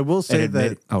bravery. I will say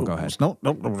that. Oh, go ahead. No,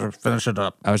 finish it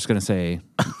up. I was just going to say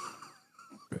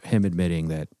him admitting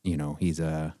that, he's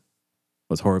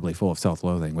was horribly full of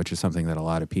self-loathing, which is something that a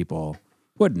lot of people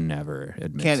would never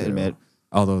admit. Can't to. admit.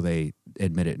 Although they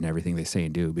admit it in everything they say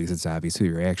and do, because it's obvious through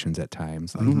your actions at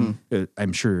times. Like,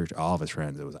 I'm sure to all of his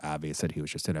friends, it was obvious that he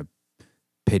was just in a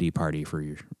pity party for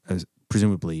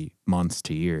presumably months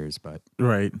to years. But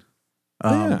Right.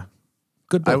 yeah,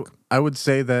 good book. I would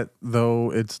say that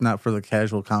though it's not for the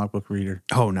casual comic book reader.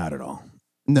 Oh, not at all.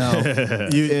 No.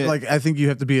 I think you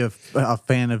have to be a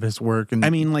fan of his work and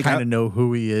kind of know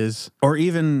who he is. Or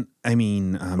even,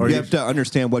 you have to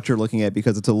understand what you're looking at,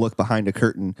 because it's a look behind a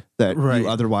curtain that you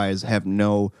otherwise have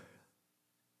no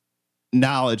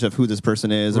knowledge of who this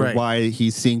person is or why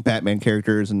he's seeing Batman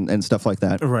characters and stuff like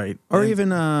that. Right. Or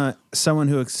even someone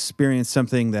who experienced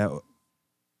something that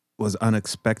was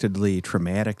unexpectedly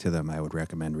traumatic to them. I would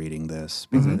recommend reading this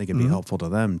because I think it'd be helpful to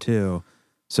them too,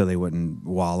 so they wouldn't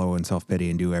wallow in self-pity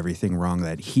and do everything wrong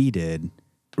that he did.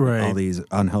 Right. All these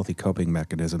unhealthy coping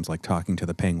mechanisms, like talking to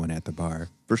the penguin at the bar.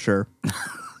 For sure.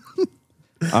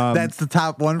 That's the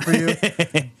top one for you.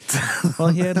 Well,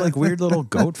 he had like weird little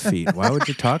goat feet. Why would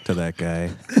you talk to that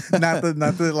guy? not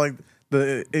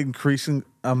the increasing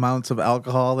amounts of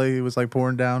alcohol that he was like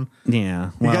pouring down.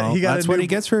 Yeah, well, he got that's what he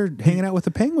gets for hanging out with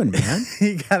the penguin, man.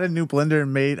 He got a new blender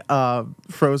and made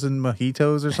frozen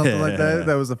mojitos or something like that.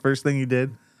 That was the first thing he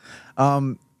did.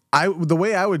 The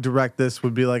way I would direct this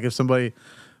would be like, if somebody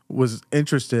was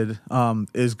interested,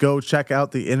 is go check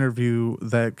out the interview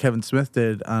that Kevin Smith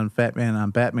did on Fat Man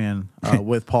on Batman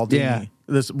with Paul Dini.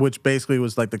 Yeah. Which basically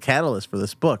was like the catalyst for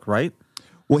this book, right?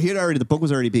 Well, the book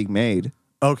was already being made.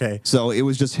 Okay. So it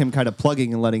was just him kind of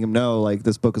plugging and letting him know, like,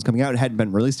 this book is coming out. It hadn't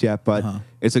been released yet, but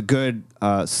it's a good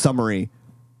summary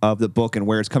of the book and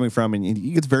where it's coming from. And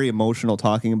he gets very emotional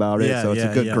talking about it. So it's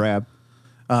a good grab.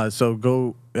 So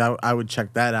go, I would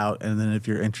check that out. And then if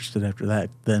you're interested after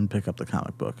that, then pick up the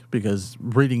comic book, because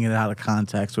reading it out of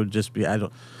context would just be,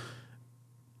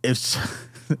 if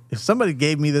somebody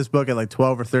gave me this book at like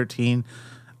 12 or 13,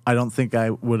 I don't think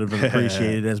I would have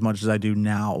appreciated it as much as I do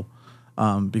now.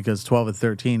 Because 12 and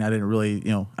 13, I didn't really,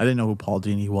 I didn't know who Paul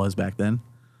Dini was back then.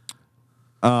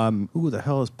 Who the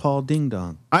hell is Paul Ding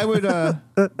Dong? I would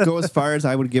go as far as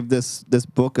I would give this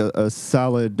book a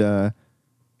solid 9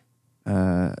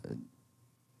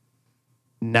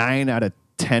 out of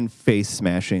 10 face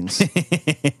smashings.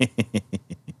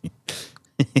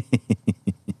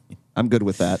 I'm good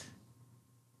with that.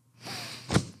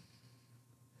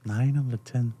 9 out of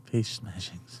 10 face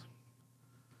smashings.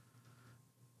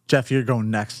 Jeff, you're going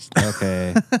next.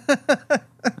 Okay.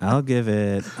 I'll give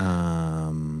it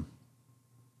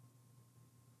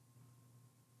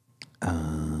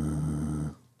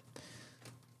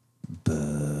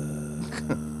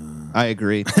I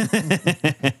agree.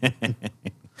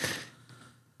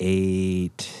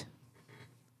 8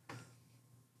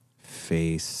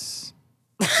 face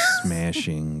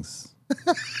smashings.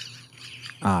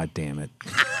 Ah, damn it.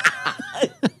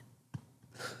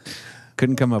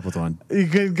 Couldn't come up with one. You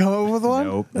couldn't come up with one?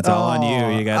 Nope. That's all on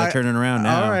you. You got to turn it around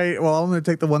now. All right. Well, I'm going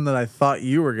to take the one that I thought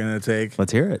you were going to take.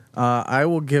 Let's hear it. I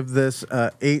will give this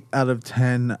 8 out of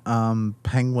 10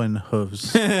 penguin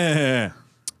hooves.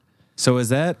 So is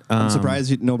that? I'm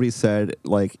surprised nobody said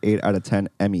like 8 out of 10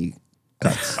 Emmy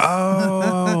cuts.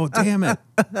 Oh, damn it!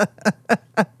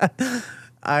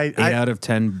 8 out of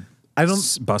 10. I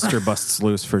don't- Buster busts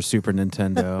loose for Super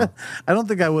Nintendo. I don't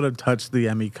think I would have touched the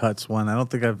Emmy cuts one. I don't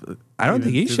think I don't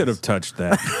think he should have touched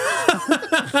that.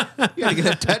 You gotta get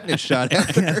a tetanus shot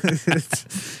after.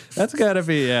 That's got to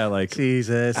be like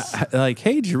Jesus. like,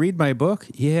 hey, did you read my book?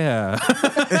 Yeah.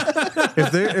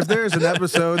 If there's an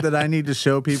episode that I need to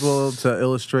show people to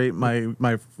illustrate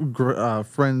my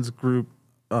friends group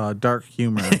dark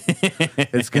humor,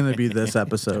 it's gonna be this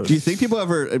episode. Do you think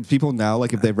people now,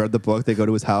 like if they've read the book, they go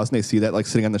to his house and they see that like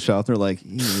sitting on the shelf, and they're like,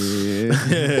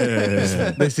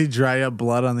 yeah. They see dry up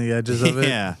blood on the edges of it.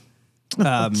 Yeah.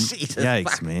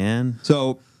 Yikes, man.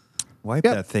 So Wipe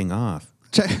that thing off.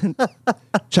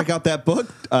 check out that book,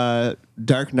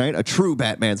 Dark Knight, a true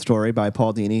Batman story by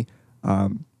Paul Dini.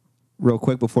 Real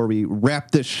quick before we wrap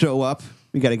this show up,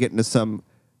 we got to get into some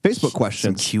Facebook Some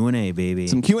questions. Q&A, baby.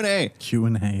 Some Q&A.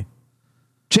 Q&A.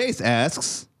 Chase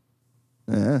asks,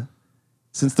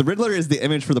 since the Riddler is the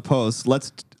image for the post,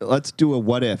 let's do a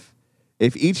what if.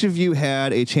 If each of you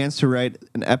had a chance to write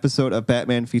an episode of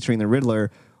Batman featuring the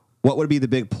Riddler, what would be the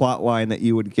big plot line that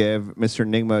you would give Mr.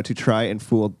 Enigma to try and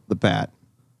fool the Bat?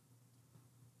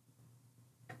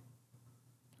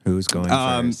 Who's going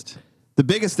first? The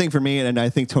biggest thing for me, and I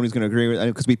think Tony's going to agree with,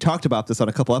 because we talked about this on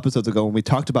a couple episodes ago when we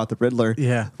talked about the Riddler.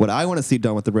 Yeah. What I want to see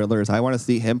done with the Riddler is I want to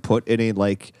see him put in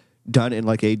done in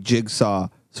like a jigsaw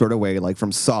sort of way, like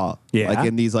from Saw. Yeah. Like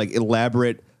in these like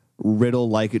elaborate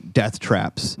riddle-like death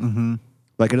traps. Mm-hmm.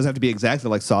 Like it doesn't have to be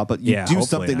exactly like Saw, but you do hopefully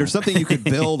something. not. There's something you could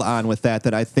build on with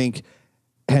that I think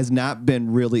has not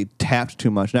been really tapped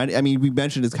too much. And I mean, we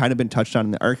mentioned it's kind of been touched on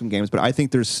in the Arkham games, but I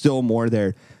think there's still more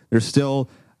there. There's still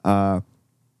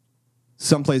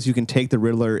someplace you can take the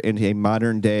Riddler into a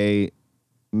modern day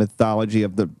mythology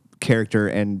of the character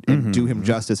and do him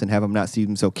justice and have him not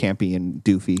seem so campy and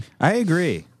doofy. I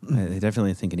agree. I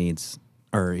definitely think he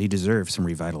deserves some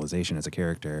revitalization as a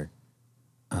character.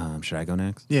 Should I go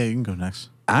next? Yeah, you can go next.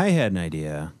 I had an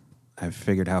idea. I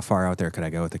figured how far out there could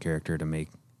I go with the character to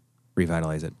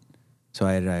revitalize it. So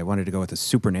I wanted to go with a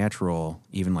supernatural,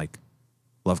 even like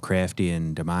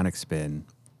Lovecraftian demonic spin,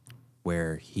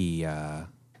 where he,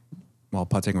 while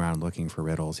putzing around looking for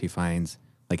riddles, he finds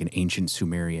like an ancient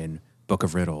Sumerian book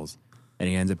of riddles, and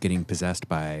he ends up getting possessed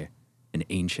by an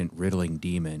ancient riddling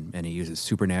demon, and he uses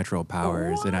supernatural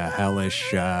powers in a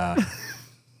hellish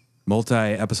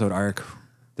multi-episode arc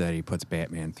that he puts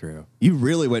Batman through. You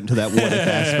really went into that what if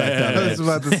aspect of I it. was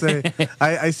about to say,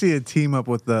 I see a team up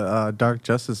with the Dark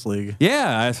Justice League.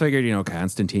 Yeah, I figured,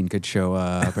 Constantine could show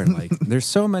up, and like, there's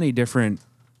so many different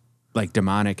like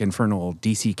demonic, infernal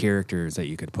DC characters that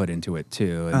you could put into it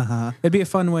too. And it'd be a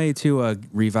fun way to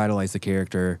revitalize the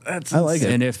character. I like it.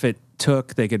 And if it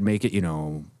took, they could make it,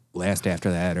 last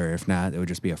after that, or if not, it would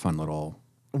just be a fun little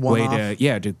way One-off.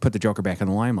 to put the Joker back in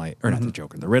the limelight, or not the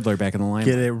Joker, the Riddler back in the limelight.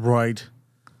 Get it right.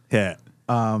 Yeah.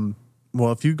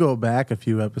 Well, if you go back a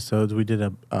few episodes, we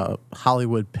did a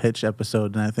Hollywood pitch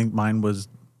episode, and I think mine was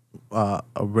a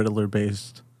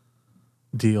Riddler-based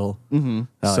deal. Oh,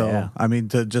 So, yeah. I mean,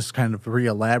 to just kind of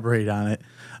re-elaborate on it,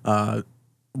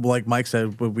 like Mike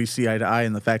said, we see eye to eye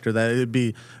in the factor that it'd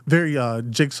be very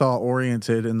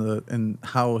jigsaw-oriented in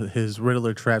how his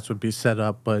Riddler traps would be set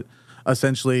up, but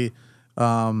essentially,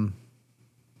 I'll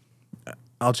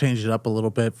change it up a little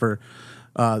bit for.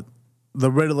 The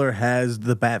Riddler has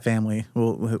the Bat family.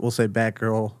 We'll say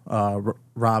Batgirl,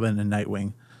 Robin, and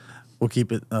Nightwing. We'll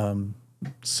keep it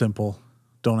simple.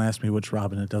 Don't ask me which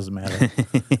Robin. It doesn't matter.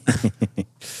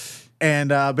 And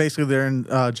basically, they're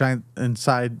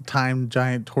inside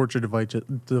giant torture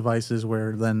devices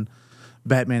where then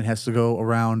Batman has to go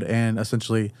around and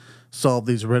essentially solve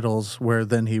these riddles. Where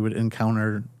then he would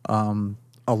encounter a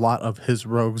lot of his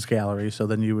rogues gallery. So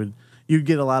then you'd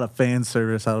get a lot of fan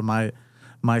service out of my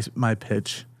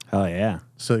pitch. Oh, yeah.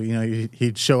 So,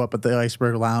 he'd show up at the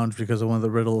Iceberg Lounge because of one of the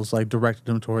riddles, like, directed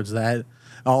him towards that.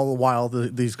 All the while,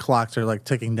 these clocks are, like,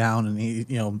 ticking down, and he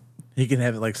can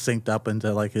have it, like, synced up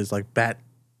into, like, his, like, bat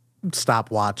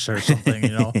stopwatch or something,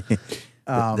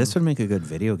 This would make a good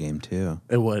video game, too.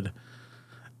 It would.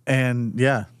 And,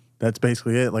 yeah, that's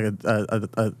basically it, like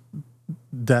a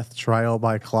death trial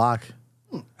by clock.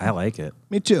 I like it.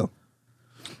 Me too.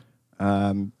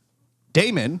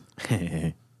 Damon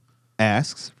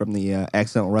asks from the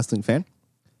Accidental Wrestling Fan,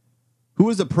 who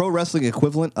is the pro wrestling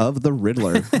equivalent of the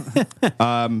Riddler?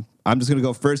 I'm just going to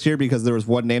go first here because there was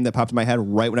one name that popped in my head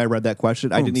right when I read that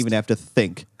question. I didn't even have to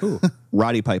think.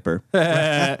 Roddy Piper.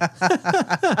 I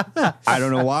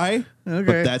don't know why, Okay.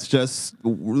 but that's just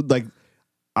like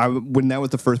when that was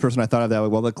the first person I thought of that,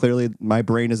 like, well, clearly my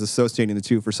brain is associating the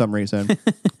two for some reason.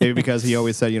 Maybe because he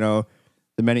always said,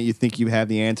 the minute you think you have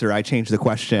the answer, I change the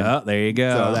question. Oh, there you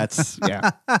go. So that's, yeah.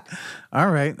 All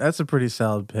right, that's a pretty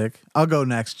solid pick. I'll go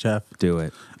next, Jeff. Do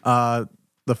it.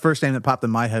 The first name that popped in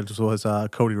my head was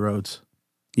Cody Rhodes.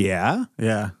 Yeah,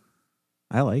 Yeah.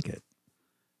 I like it.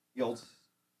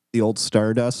 The old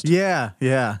Stardust. Yeah,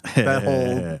 yeah.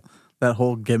 That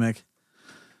whole gimmick.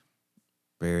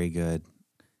 Very good.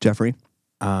 Jeffrey.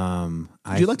 Would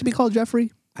Would you like to be called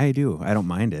Jeffrey? I do. I don't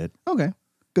mind it. Okay.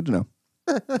 Good to know.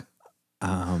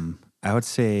 I would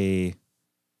say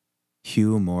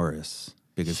Hugh Morris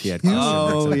because he had.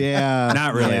 Yeah.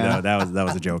 Not really Yeah. though. That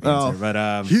was a joke answer.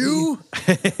 But Hugh?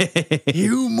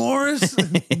 Hugh Morris?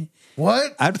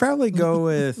 What? I'd probably go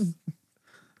with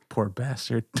Poor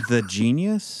bastard. the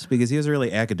Genius because he was a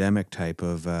really academic type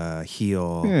of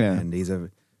heel, Yeah.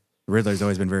 and Riddler's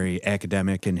always been very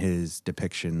academic in his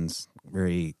depictions,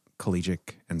 very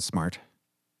collegiate and smart.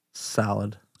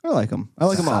 Solid. I like them. I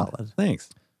like them all. Solid. Thanks.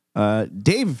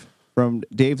 Dave from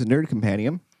Dave's Nerd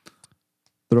Companion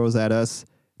throws at us,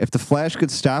 if the Flash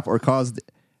could stop or cause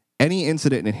any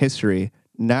incident in history,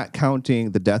 not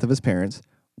counting the death of his parents,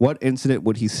 what incident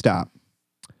would he stop?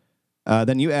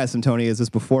 Then you asked him, Tony, is this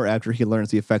before or after he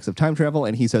learns the effects of time travel?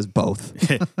 And he says both.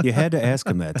 You had to ask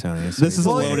him that, Tony. So This is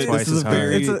you a made it loaded- twice this is as a hard.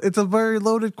 very- It's a very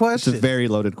loaded It's question. a very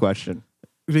loaded question.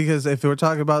 Because if we're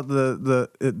talking about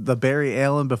the Barry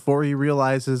Allen before he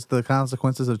realizes the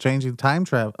consequences of changing time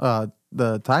travel,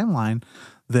 the timeline,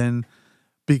 then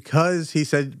because he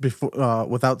said before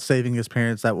without saving his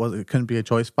parents it couldn't be a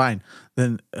choice. Fine,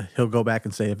 then he'll go back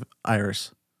and save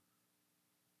Iris.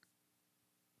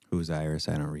 Who's Iris?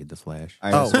 I don't read the Flash.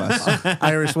 Iris West.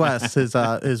 Iris West,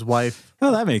 his wife.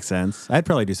 Oh, that makes sense. I'd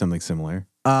probably do something similar.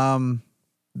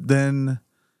 Then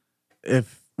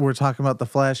if we're talking about the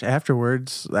Flash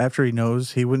afterwards, after he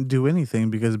knows, he wouldn't do anything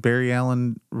because Barry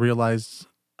Allen realized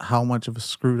how much of a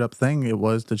screwed up thing it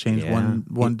was to change Yeah.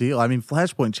 one deal. I mean,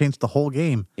 Flashpoint changed the whole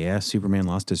game. Yeah, Superman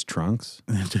lost his trunks.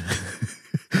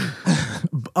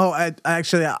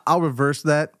 I'll reverse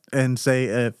that and say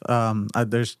if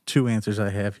there's two answers I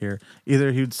have here.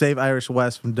 Either he would save Iris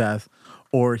West from death,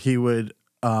 or he would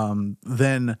or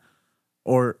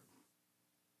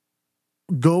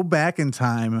go back in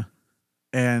time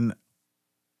and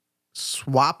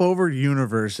swap over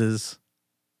universes,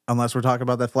 unless we're talking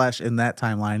about that Flash in that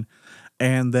timeline,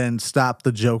 and then stop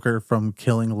the Joker from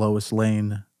killing Lois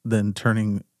Lane, then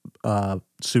turning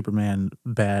Superman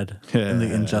bad in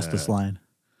the Injustice line,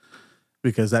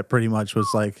 because that pretty much was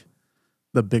like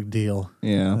the big deal.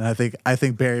 Yeah. And I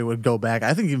think Barry would go back.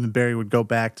 I think even Barry would go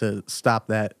back to stop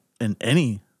that in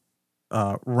any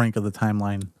rank of the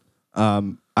timeline.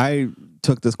 I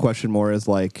took this question more as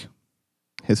like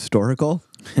historical.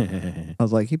 I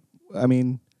was like,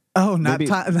 Oh, not Maybe-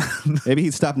 time. maybe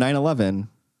he'd stop 9/11.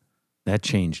 That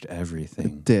changed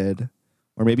everything. Did.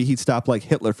 Or maybe he'd stop like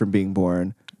Hitler from being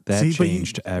born. That See, but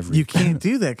changed everything. You can't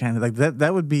do that kind of like that.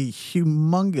 That would be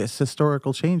humongous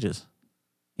historical changes.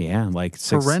 Yeah, like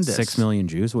six, Horrendous. 6 million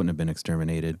Jews wouldn't have been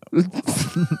exterminated.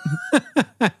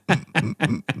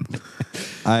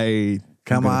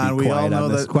 Come on, we all know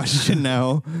this that- question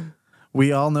now.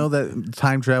 We all know that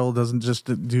time travel doesn't just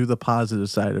do the positive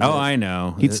side of it. Oh, I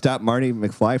know. He'd stop Marty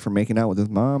McFly from making out with his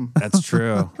mom. That's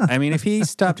true. I mean, if he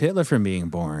stopped Hitler from being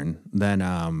born, then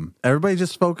Everybody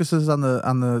just focuses on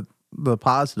the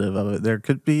positive of it. There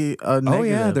could be a negative. oh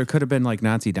yeah, there could have been like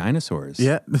Nazi dinosaurs.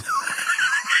 Yeah.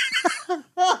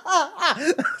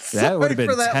 That would have been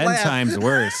for that 10 laugh. times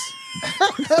worse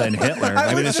than Hitler.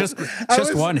 I mean, it's just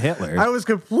one Hitler. I was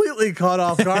completely caught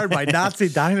off guard by Nazi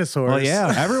dinosaurs. Well,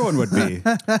 yeah, everyone would be.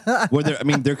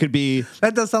 There could be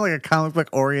That does sound like a comic book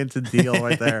oriented deal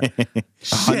right there.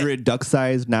 100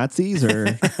 duck-sized Nazis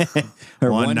or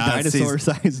One one Nazi's-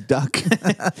 dinosaur-sized duck.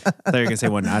 I thought you were going to say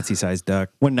one Nazi-sized duck.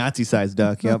 One Nazi-sized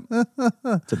duck, yep.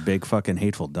 It's a big fucking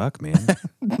hateful duck, man.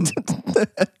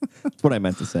 That's what I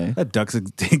meant to say. That duck's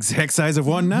the exact size of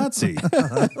one Nazi.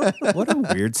 What a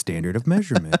weird standard of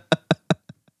measurement.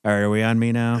 All right, are we on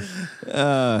me now?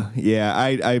 Yeah,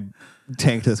 I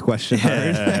tanked this question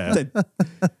hard.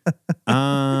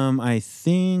 I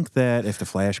think that if the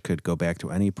Flash could go back to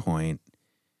any point,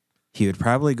 he would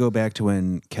probably go back to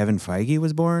when Kevin Feige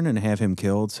was born and have him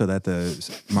killed so that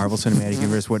the Marvel Cinematic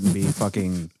Universe wouldn't be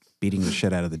fucking beating the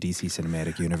shit out of the DC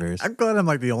Cinematic Universe. I'm glad I'm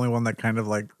like the only one that kind of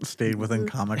like stayed within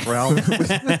comic realm.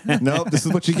 Nope, this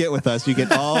is what you get with us. You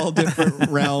get all different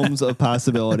realms of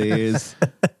possibilities.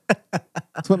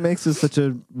 That's what makes this such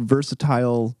a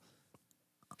versatile,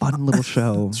 fun little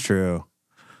show. It's true.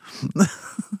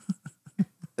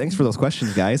 Thanks for those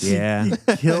questions, guys. Yeah.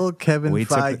 Kill Kevin We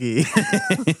took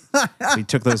Feige. We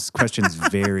took those questions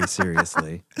very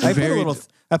seriously. I put a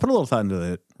little thought into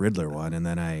the Riddler one, and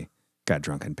then I got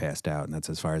drunk and passed out, and that's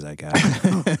as far as I got.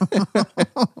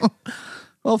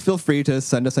 Well, feel free to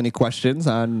send us any questions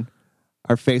on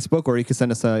our Facebook, or you can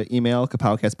send us an email,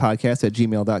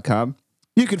 kapowcastpodcast@gmail.com.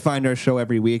 You can find our show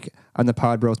every week on the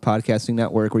Pod Bros Podcasting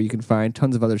Network, where you can find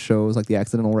tons of other shows like the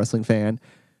Accidental Wrestling Fan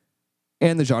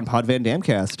and the Jean Pod Van Dam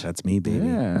Cast. That's me, baby.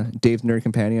 Yeah, Dave's Nerd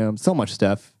Companion, so much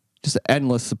stuff. Just an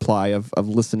endless supply of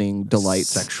listening delights.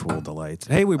 Sexual delights.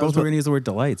 Hey, we both were going to use the word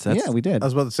delights. That's, Yeah, we did. I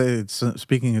was about to say,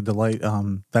 speaking of delight,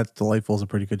 that's Delightful is a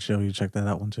pretty good show. You check that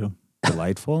out one too.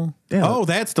 delightful. Yeah. Oh,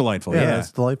 that's delightful. Yeah.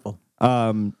 That's Delightful.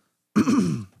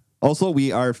 Also,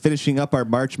 we are finishing up our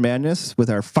March Madness with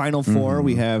our final four.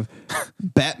 We have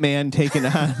Batman taking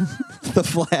on the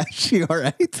Flash. You all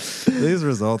right? These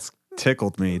results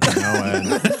tickled me to no end.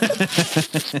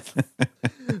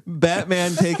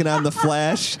 Batman taking on the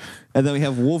Flash, and then we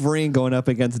have Wolverine going up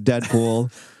against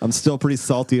Deadpool. I'm still pretty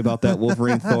salty about that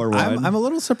Wolverine Thor one. I'm a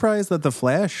little surprised that the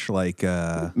Flash, Made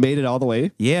it all the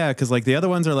way. yeah, because the other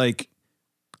ones are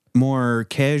more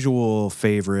casual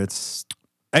favorites.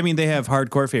 I mean, they have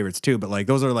hardcore favorites too, but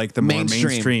those are the more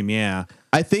mainstream. Yeah,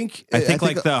 I think I think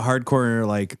the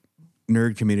hardcore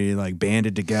nerd community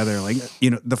banded together.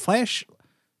 The Flash.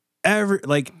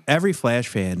 Every Flash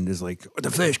fan is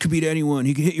the Flash could beat anyone.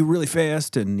 He can hit you really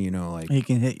fast, and He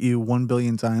can hit you 1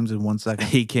 billion times in 1 second.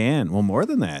 he can. Well, more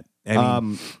than that. I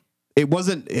mean, it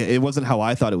wasn't how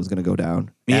I thought it was going to go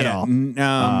down at all.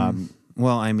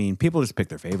 Well, I mean, people just pick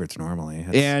their favorites normally.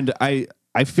 And I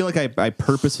feel like I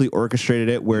purposely orchestrated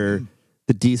it where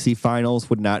the DC finals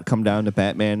would not come down to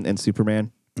Batman and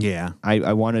Superman. Yeah.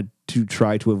 I wanted to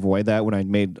try to avoid that when I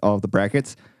made all of the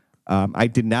brackets. I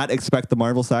did not expect the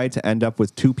Marvel side to end up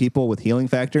with 2 people with healing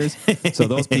factors. So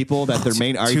those people that their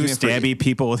main argument Two stabby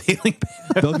people with healing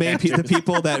the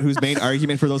people whose main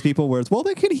argument for those people was, well,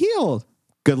 they can heal.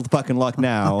 Good fucking luck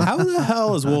now. How the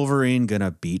hell is Wolverine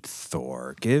gonna beat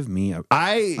Thor? Give me a.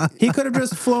 He could have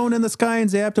just flown in the sky and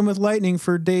zapped him with lightning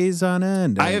for days on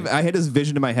end. I had this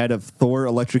vision in my head of Thor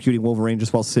electrocuting Wolverine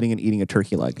just while sitting and eating a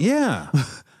turkey leg. Yeah.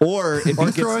 Or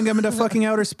Throwing him into fucking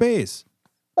outer space.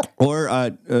 Or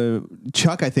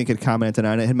Chuck, I think, had commented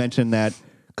on it, had mentioned that,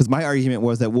 because my argument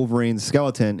was that Wolverine's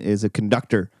skeleton is a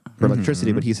conductor for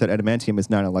electricity, but he said adamantium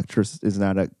is not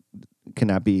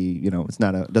cannot be,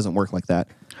 doesn't work like that.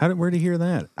 Where'd you hear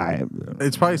that?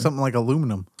 It's probably something like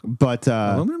aluminum. But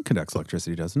Aluminum conducts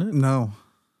electricity, doesn't it? No.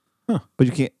 but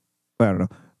you can't. I don't know.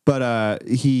 But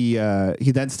he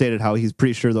then stated how he's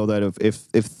pretty sure though that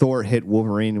if Thor hit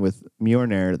Wolverine with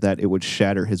Mjolnir, that it would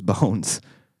shatter his bones.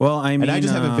 Well, I mean, And I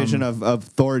just have a vision of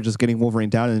Thor just getting Wolverine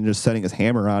down and then just setting his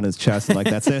hammer on his chest and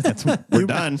that's it. We're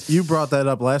done. You brought that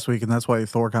up last week, and that's why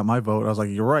Thor got my vote. I was like,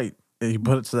 you're right. He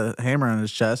puts the hammer on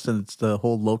his chest, and it's the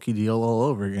whole Loki deal all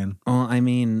over again. Well, I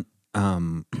mean,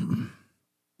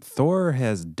 Thor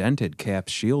has dented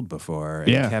Cap's shield before.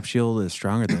 And Cap's shield is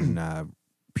stronger than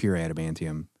pure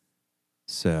adamantium.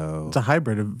 So It's a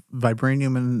hybrid of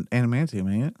vibranium and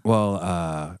adamantium, ain't it?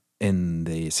 well, in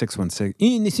the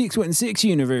 616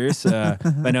 universe,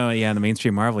 but no, in the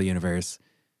mainstream Marvel universe,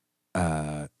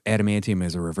 adamantium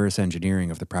is a reverse engineering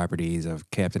of the properties of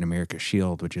Captain America's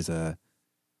shield, which is a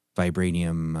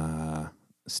vibranium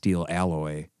steel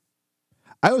alloy.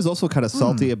 I was also kind of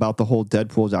salty about the whole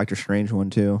Deadpool Doctor Strange one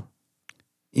too.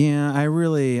 Yeah,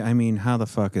 I mean, how the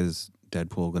fuck is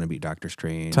Deadpool going to beat Doctor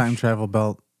Strange? Time travel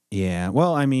belt. Yeah,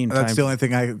 well, I mean, That's the only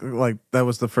thing I like. That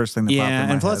was the first thing that popped in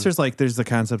my and plus head. there's the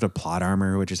concept of plot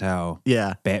armor, which is how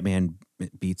Yeah. Batman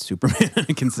beats Superman on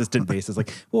a consistent basis.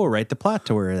 We'll write the plot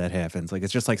to where that happens.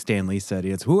 It's just like Stan Lee said,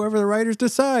 it's whoever the writers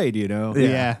decide,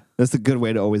 Yeah. That's a good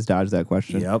way to always dodge that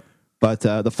question. Yep. But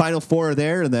the final 4 are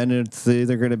there, and then it's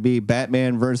either going to be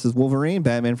Batman versus Wolverine,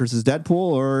 Batman versus Deadpool,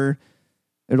 or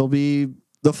it'll be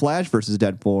the Flash versus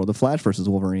Deadpool, or the Flash versus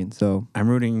Wolverine. So I'm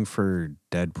rooting for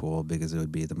Deadpool because it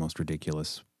would be the most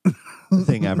ridiculous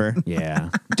thing ever.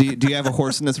 Yeah. Do you have a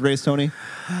horse in this race, Tony?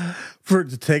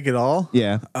 To take it all?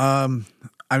 Yeah. I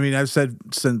mean, I've said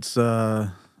since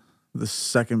the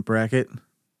second bracket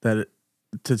that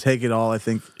to take it all, I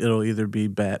think it'll either be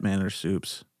Batman or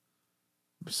Soups.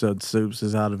 So Soups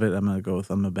is out of it. I'm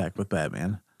gonna back with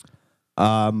Batman.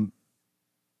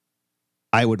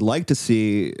 I would like to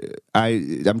see.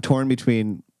 I'm torn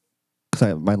between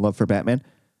my love for Batman,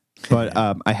 but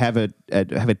I have a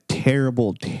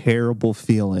terrible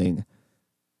feeling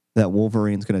that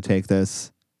Wolverine's going to take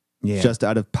this just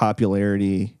out of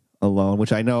popularity alone.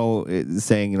 Which I know is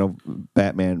saying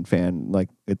Batman fan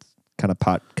it's kind of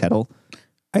pot kettle,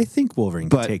 I think Wolverine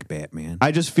But can take Batman.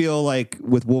 I just feel like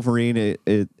with Wolverine,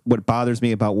 what bothers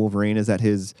me about Wolverine is that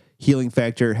his healing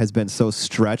factor has been so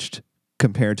stretched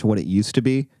compared to what it used to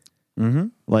be. Mm-hmm.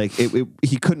 Like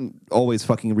he couldn't always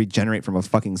fucking regenerate from a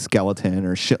fucking skeleton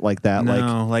or shit like that.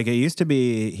 No, like it used to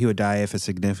be, he would die if a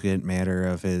significant matter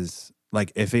of his,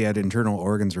 like if he had internal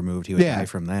organs removed, he would die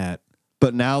from that.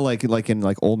 But now, like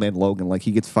in Old Man Logan, like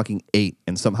he gets fucking 8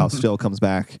 and somehow still comes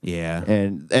back. Yeah,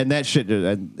 and that shit,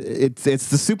 it's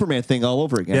the Superman thing all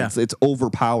over again. Yeah. It's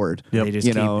overpowered. Yep. they just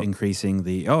You keep know. increasing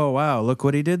the. Oh wow, look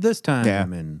what he did this time. Yeah.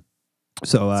 And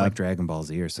So it's like Dragon Ball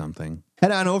Z or something.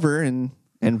 head on over and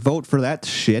vote for that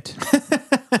shit.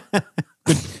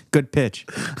 Good pitch.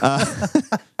 That's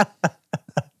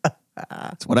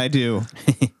what I do.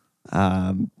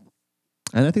 And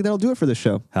I think that'll do it for this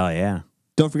show. Hell yeah.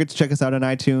 Don't forget to check us out on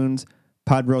iTunes,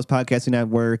 Pod Bros Podcasting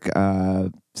Network,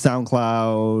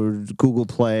 SoundCloud, Google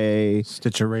Play,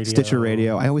 Stitcher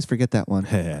Radio. I always forget that one.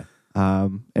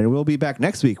 And we'll be back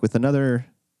next week with another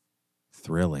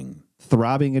Thrilling.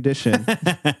 throbbing edition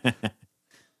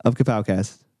of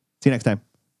Kapowcast. See you next time.